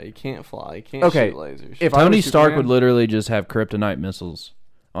powers go away. He can't fly. He can't Okay, shoot lasers. if I Tony was Stark Superman- would literally just have kryptonite missiles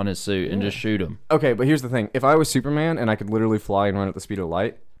on his suit and just shoot them. Okay, but here's the thing: if I was Superman and I could literally fly and run at the speed of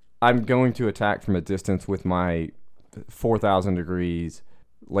light, I'm going to attack from a distance with my 4,000 degrees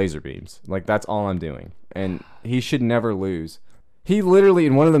laser beams. Like that's all I'm doing, and he should never lose. He literally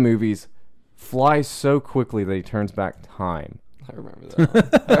in one of the movies flies so quickly that he turns back time. I remember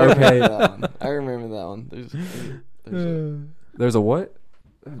that one. I remember that one. There's a what?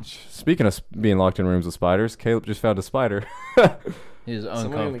 Speaking of being locked in rooms with spiders, Caleb just found a spider. He's Somebody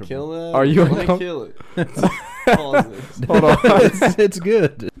gonna uncomfortable. kill that? Are you Somebody kill it. Pause this. Hold on. it's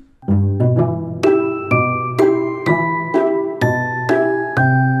good.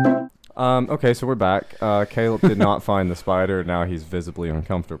 Okay, so we're back. Caleb did not find the spider. Now he's visibly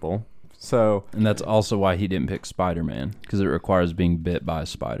uncomfortable. So, And that's also why he didn't pick Spider-Man, because it requires being bit by a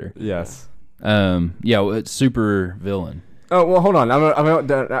spider. yes. Well, it's super villain. Oh, well, hold on.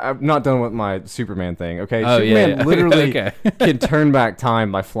 I'm not done with my Superman thing, okay? Oh, Superman yeah. literally Okay. can turn back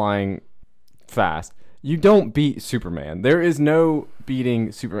time by flying fast. You don't beat Superman. There is no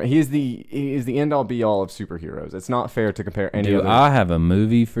beating Superman. He is the end-all, be-all of superheroes. It's not fair to compare any Dude, other I have a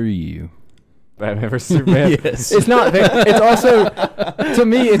movie for you. Batman vs. Superman. Yes. It's not fair. It's also, to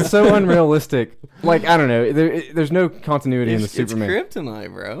me, it's so unrealistic. Like, I don't know. There's no continuity in the It's Superman.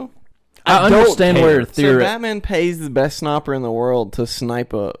 kryptonite, bro. I don't understand care. where So theory. Batman pays the best sniper in the world to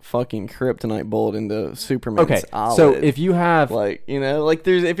snipe a fucking kryptonite bullet into Superman's Okay, eyelid. so if you have like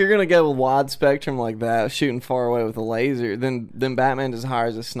there's if you're gonna go with wide spectrum like that, shooting far away with a laser, then Batman just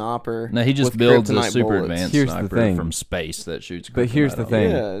hires a sniper. No, he just with builds a kryptonite super bullets. advanced Here's the sniper thing. from space that shoots. But here's kryptonite the out.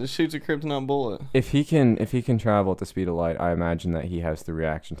 thing. Yeah, just shoots a kryptonite bullet. if he can travel at the speed of light, I imagine that he has the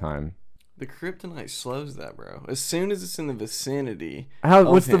reaction time. The kryptonite slows that, bro. As soon as it's in the vicinity.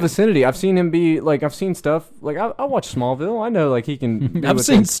 What's the him. vicinity? I've seen him be like I've seen stuff like I watch Smallville. I know like he can. Be I've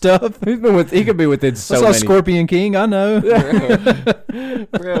within- seen stuff. He could be within so I saw many. Scorpion King. I know.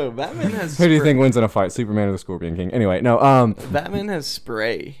 Bro, Batman has Who do you spray. think wins in a fight, Superman or the Scorpion King? Anyway, no. Batman has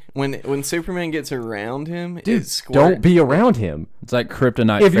spray. When Superman gets around him, Dude, it squirts. don't be around him. It's like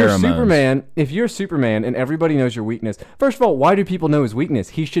kryptonite If you're pheromones. Superman and everybody knows your weakness. First of all, why do people know his weakness?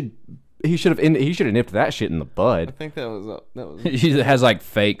 He should he should have nipped that shit in the I bud. think that was He has like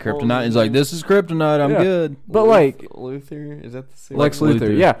fake kryptonite. He's like, this is kryptonite. I'm Yeah. good. But like Luthor, is that the series? Lex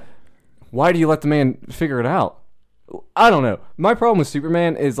Luthor, yeah. Why do you let the man figure it out? I don't know. My problem with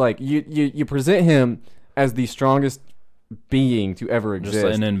Superman is like you present him as the strongest being to ever Just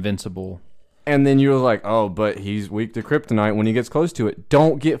exist, an invincible. and then you're like, oh, but he's weak to kryptonite when he gets close to it.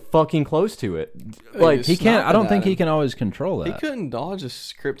 Don't get fucking close to it. Like He can't. I don't think he Snap can always control He that. couldn't dodge a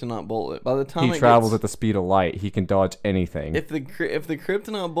kryptonite bullet. By the time he it travels gets, at the speed of light. He can dodge anything. if the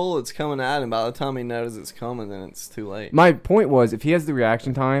kryptonite bullet's coming at him, by the time he knows it's coming, then it's too late. My point was, if he has the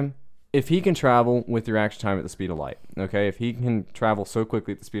reaction time, if he can travel with the reaction time at the speed of light, okay, if he can travel so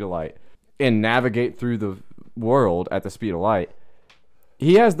quickly at the speed of light and navigate through the world at the speed of light,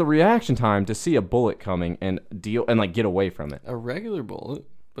 he has the reaction time to see a bullet coming and deal and like get away from it. A regular bullet,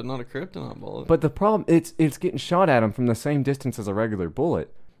 but not a kryptonite bullet. But the problem, it's getting shot at him from the same distance as a regular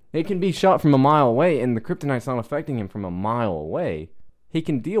bullet. It can be shot from a mile away, and the kryptonite's not affecting him from a mile away. He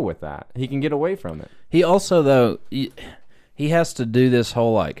can deal with that. He can get away from it. He also though he has to do this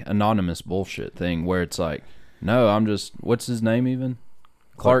whole like anonymous bullshit thing where it's like, no, I'm just what's his name even?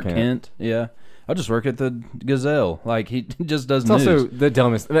 Clark Kent. Yeah. I just work at the Gazelle. Like he just does It's news. also the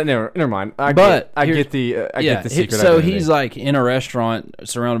dumbest. But never mind. I But get here's- the secret. So identity. he's like in a restaurant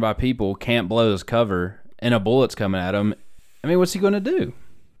surrounded by people, can't blow his cover, and a bullet's coming at him. I mean, what's he going to do?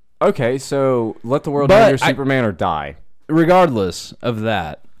 Okay, so let the world But know you're Superman or die. Regardless of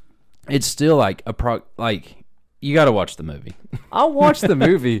that, it's still like like you got to watch the movie. I'll watch the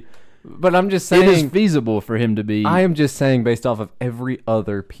movie, but I'm just It is saying. feasible for him to be. I am just saying, based off of every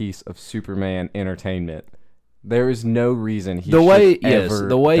other piece of Superman entertainment, there is no reason he the way should ever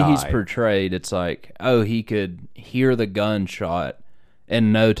the way he's die. portrayed, it's like, oh, he could hear the gunshot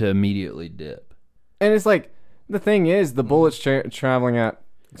and know to immediately dip. And it's like the thing is, the bullets traveling at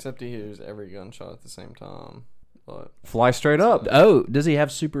Except he hears every gunshot at the same time. But fly straight up, Oh, does he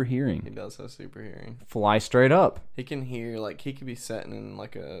have super he hearing? does have super hearing. fly straight up. He can hear, like, he could be sitting in,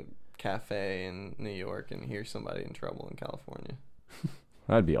 like, a cafe in New York and hear somebody in trouble in California.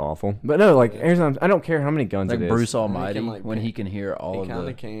 That'd be awful. But no, like Yeah. here's I don't care how many guns Like it is. Bruce Almighty like, when pin- he can hear all He of kind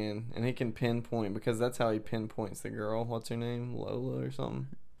the. of can, and he can pinpoint, because that's how he pinpoints the girl. What's her name? Lola or something?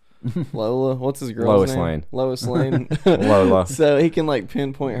 Lola? What's his girl's Lois name? Lane. Lois Lane. Lola. So he can, like,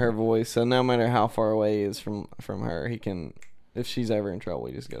 pinpoint her voice. So no matter how far away he is from her, he can, if she's ever in trouble,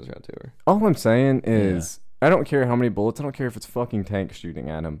 he just goes right to her. All I'm saying is, I don't care how many bullets. I don't care if it's fucking tank shooting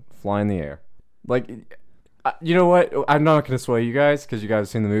at him. Fly in the air. Like, you know what? I'm not going to sway you guys because you guys have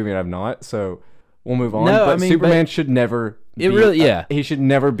seen the movie and I've not. So we'll move on. No, but I mean, Superman should never. He should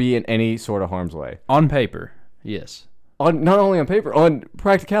never be in any sort of harm's way. On paper, yes. On not only on paper, on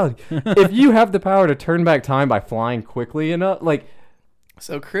practicality. If you have the power to turn back time by flying quickly enough, like.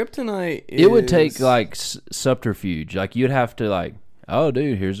 So kryptonite is... It would take like subterfuge. Like you'd have to like, oh,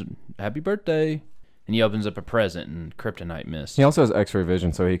 dude, here's a happy birthday, and he opens up a present and kryptonite mist. He also has X-ray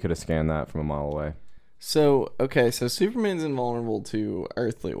vision, so he could have scanned that from a mile away. So, okay, so Superman's invulnerable to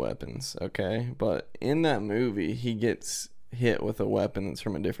earthly weapons, okay? But in that movie, he gets hit with a weapon that's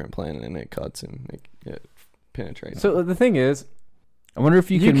from a different planet and it cuts him. It penetrates him. So the thing is, I wonder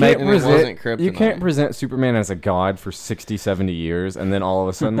if you you can make. And it wasn't you can't kryptonite. present Superman as a god for 60, 70 years, and then all of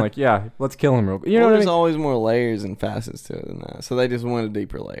a sudden, like, yeah, let's kill him real quick. You know Well, what I there's mean? always more layers and facets to it than that. So they just want a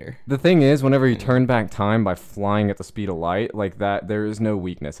deeper layer. The thing is, whenever you turn back time by flying at the speed of light, like that, there is no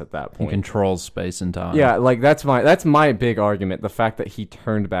weakness at that He point. controls space and time. Yeah, like that's my big argument. The fact that he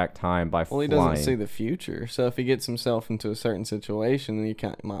turned back time by Well, he flying. doesn't see the future. So if he gets himself into a certain situation, then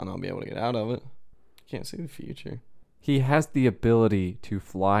might not be able to get out of it. You can't see the future. He has the ability to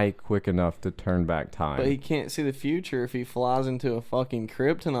fly quick enough to turn back time. But he can't see the future if he flies into a fucking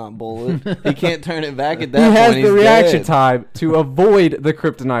kryptonite bullet. He can't turn it back at that He point. has He's the reaction dead. time to avoid the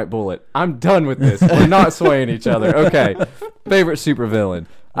kryptonite bullet. I'm done with this. We're not swaying each other. Okay. Favorite supervillain.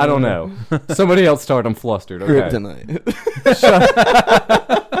 I don't know. Somebody else start. I'm flustered. Okay. Kryptonite.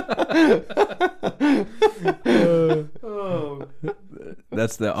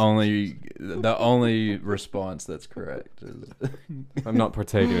 That's the only response that's correct. I'm not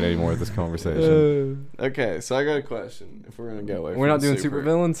partaking in any more of this conversation. Okay, so I got a question. If we're gonna go away, We're from not doing super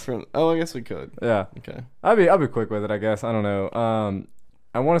supervillains? I guess we could. Yeah. Okay. I'll be quick with it, I guess. I don't know.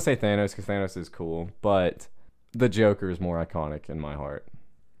 I want to say Thanos because Thanos is cool, but the Joker is more iconic in my heart.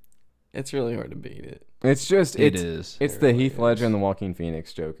 It's really hard to beat it. It's just It it's is. it's It the really Heath Ledger is. and the Joaquin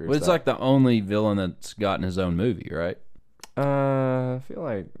Phoenix Joker. Well, it's like the only villain that's gotten his own movie, right? I feel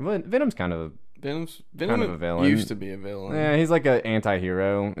like Venom's kind of Venom kind of a villain. used to be a villain. Yeah, he's like an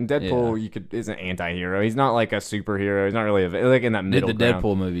anti-hero. And Deadpool, Yeah. is an anti-hero. He's not like a superhero. He's not really like in that middle The ground.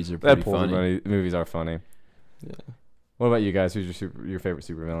 Deadpool movies are pretty Deadpool funny. movies are funny. Yeah, What about you guys? Who's your favorite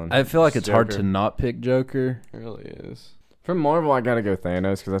supervillain? I feel like it's hard Joker. to not pick Joker. it really is. From Marvel, I gotta go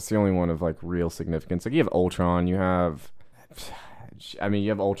Thanos because that's the only one of like real significance. Like you have Ultron, you have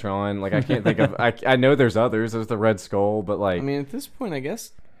Ultron. Like I can't think of. I know there's others. There's the Red Skull, but like, I mean, at this point, I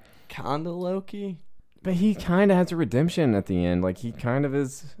guess kinda Loki. but he kind of has a redemption at the end. Like he kind of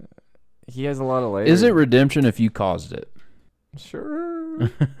is. He has a lot of layers. Is it redemption if you caused it? Sure.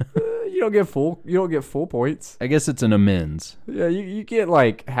 You don't get full points. I guess it's an amends. Yeah, you get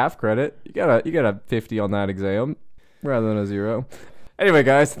like half credit. You got a 50 on that exam rather than a 0. Anyway,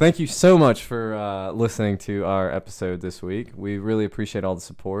 guys, thank you so much for listening to our episode this week. We really appreciate all the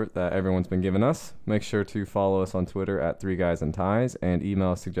support that everyone's been giving us. Make sure to follow us on Twitter at 3guysandties and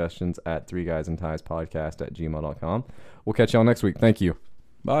email suggestions at 3guysandtiespodcast@gmail.com. We'll catch y'all next week. Thank you.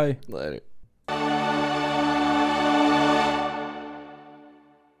 Bye. Later.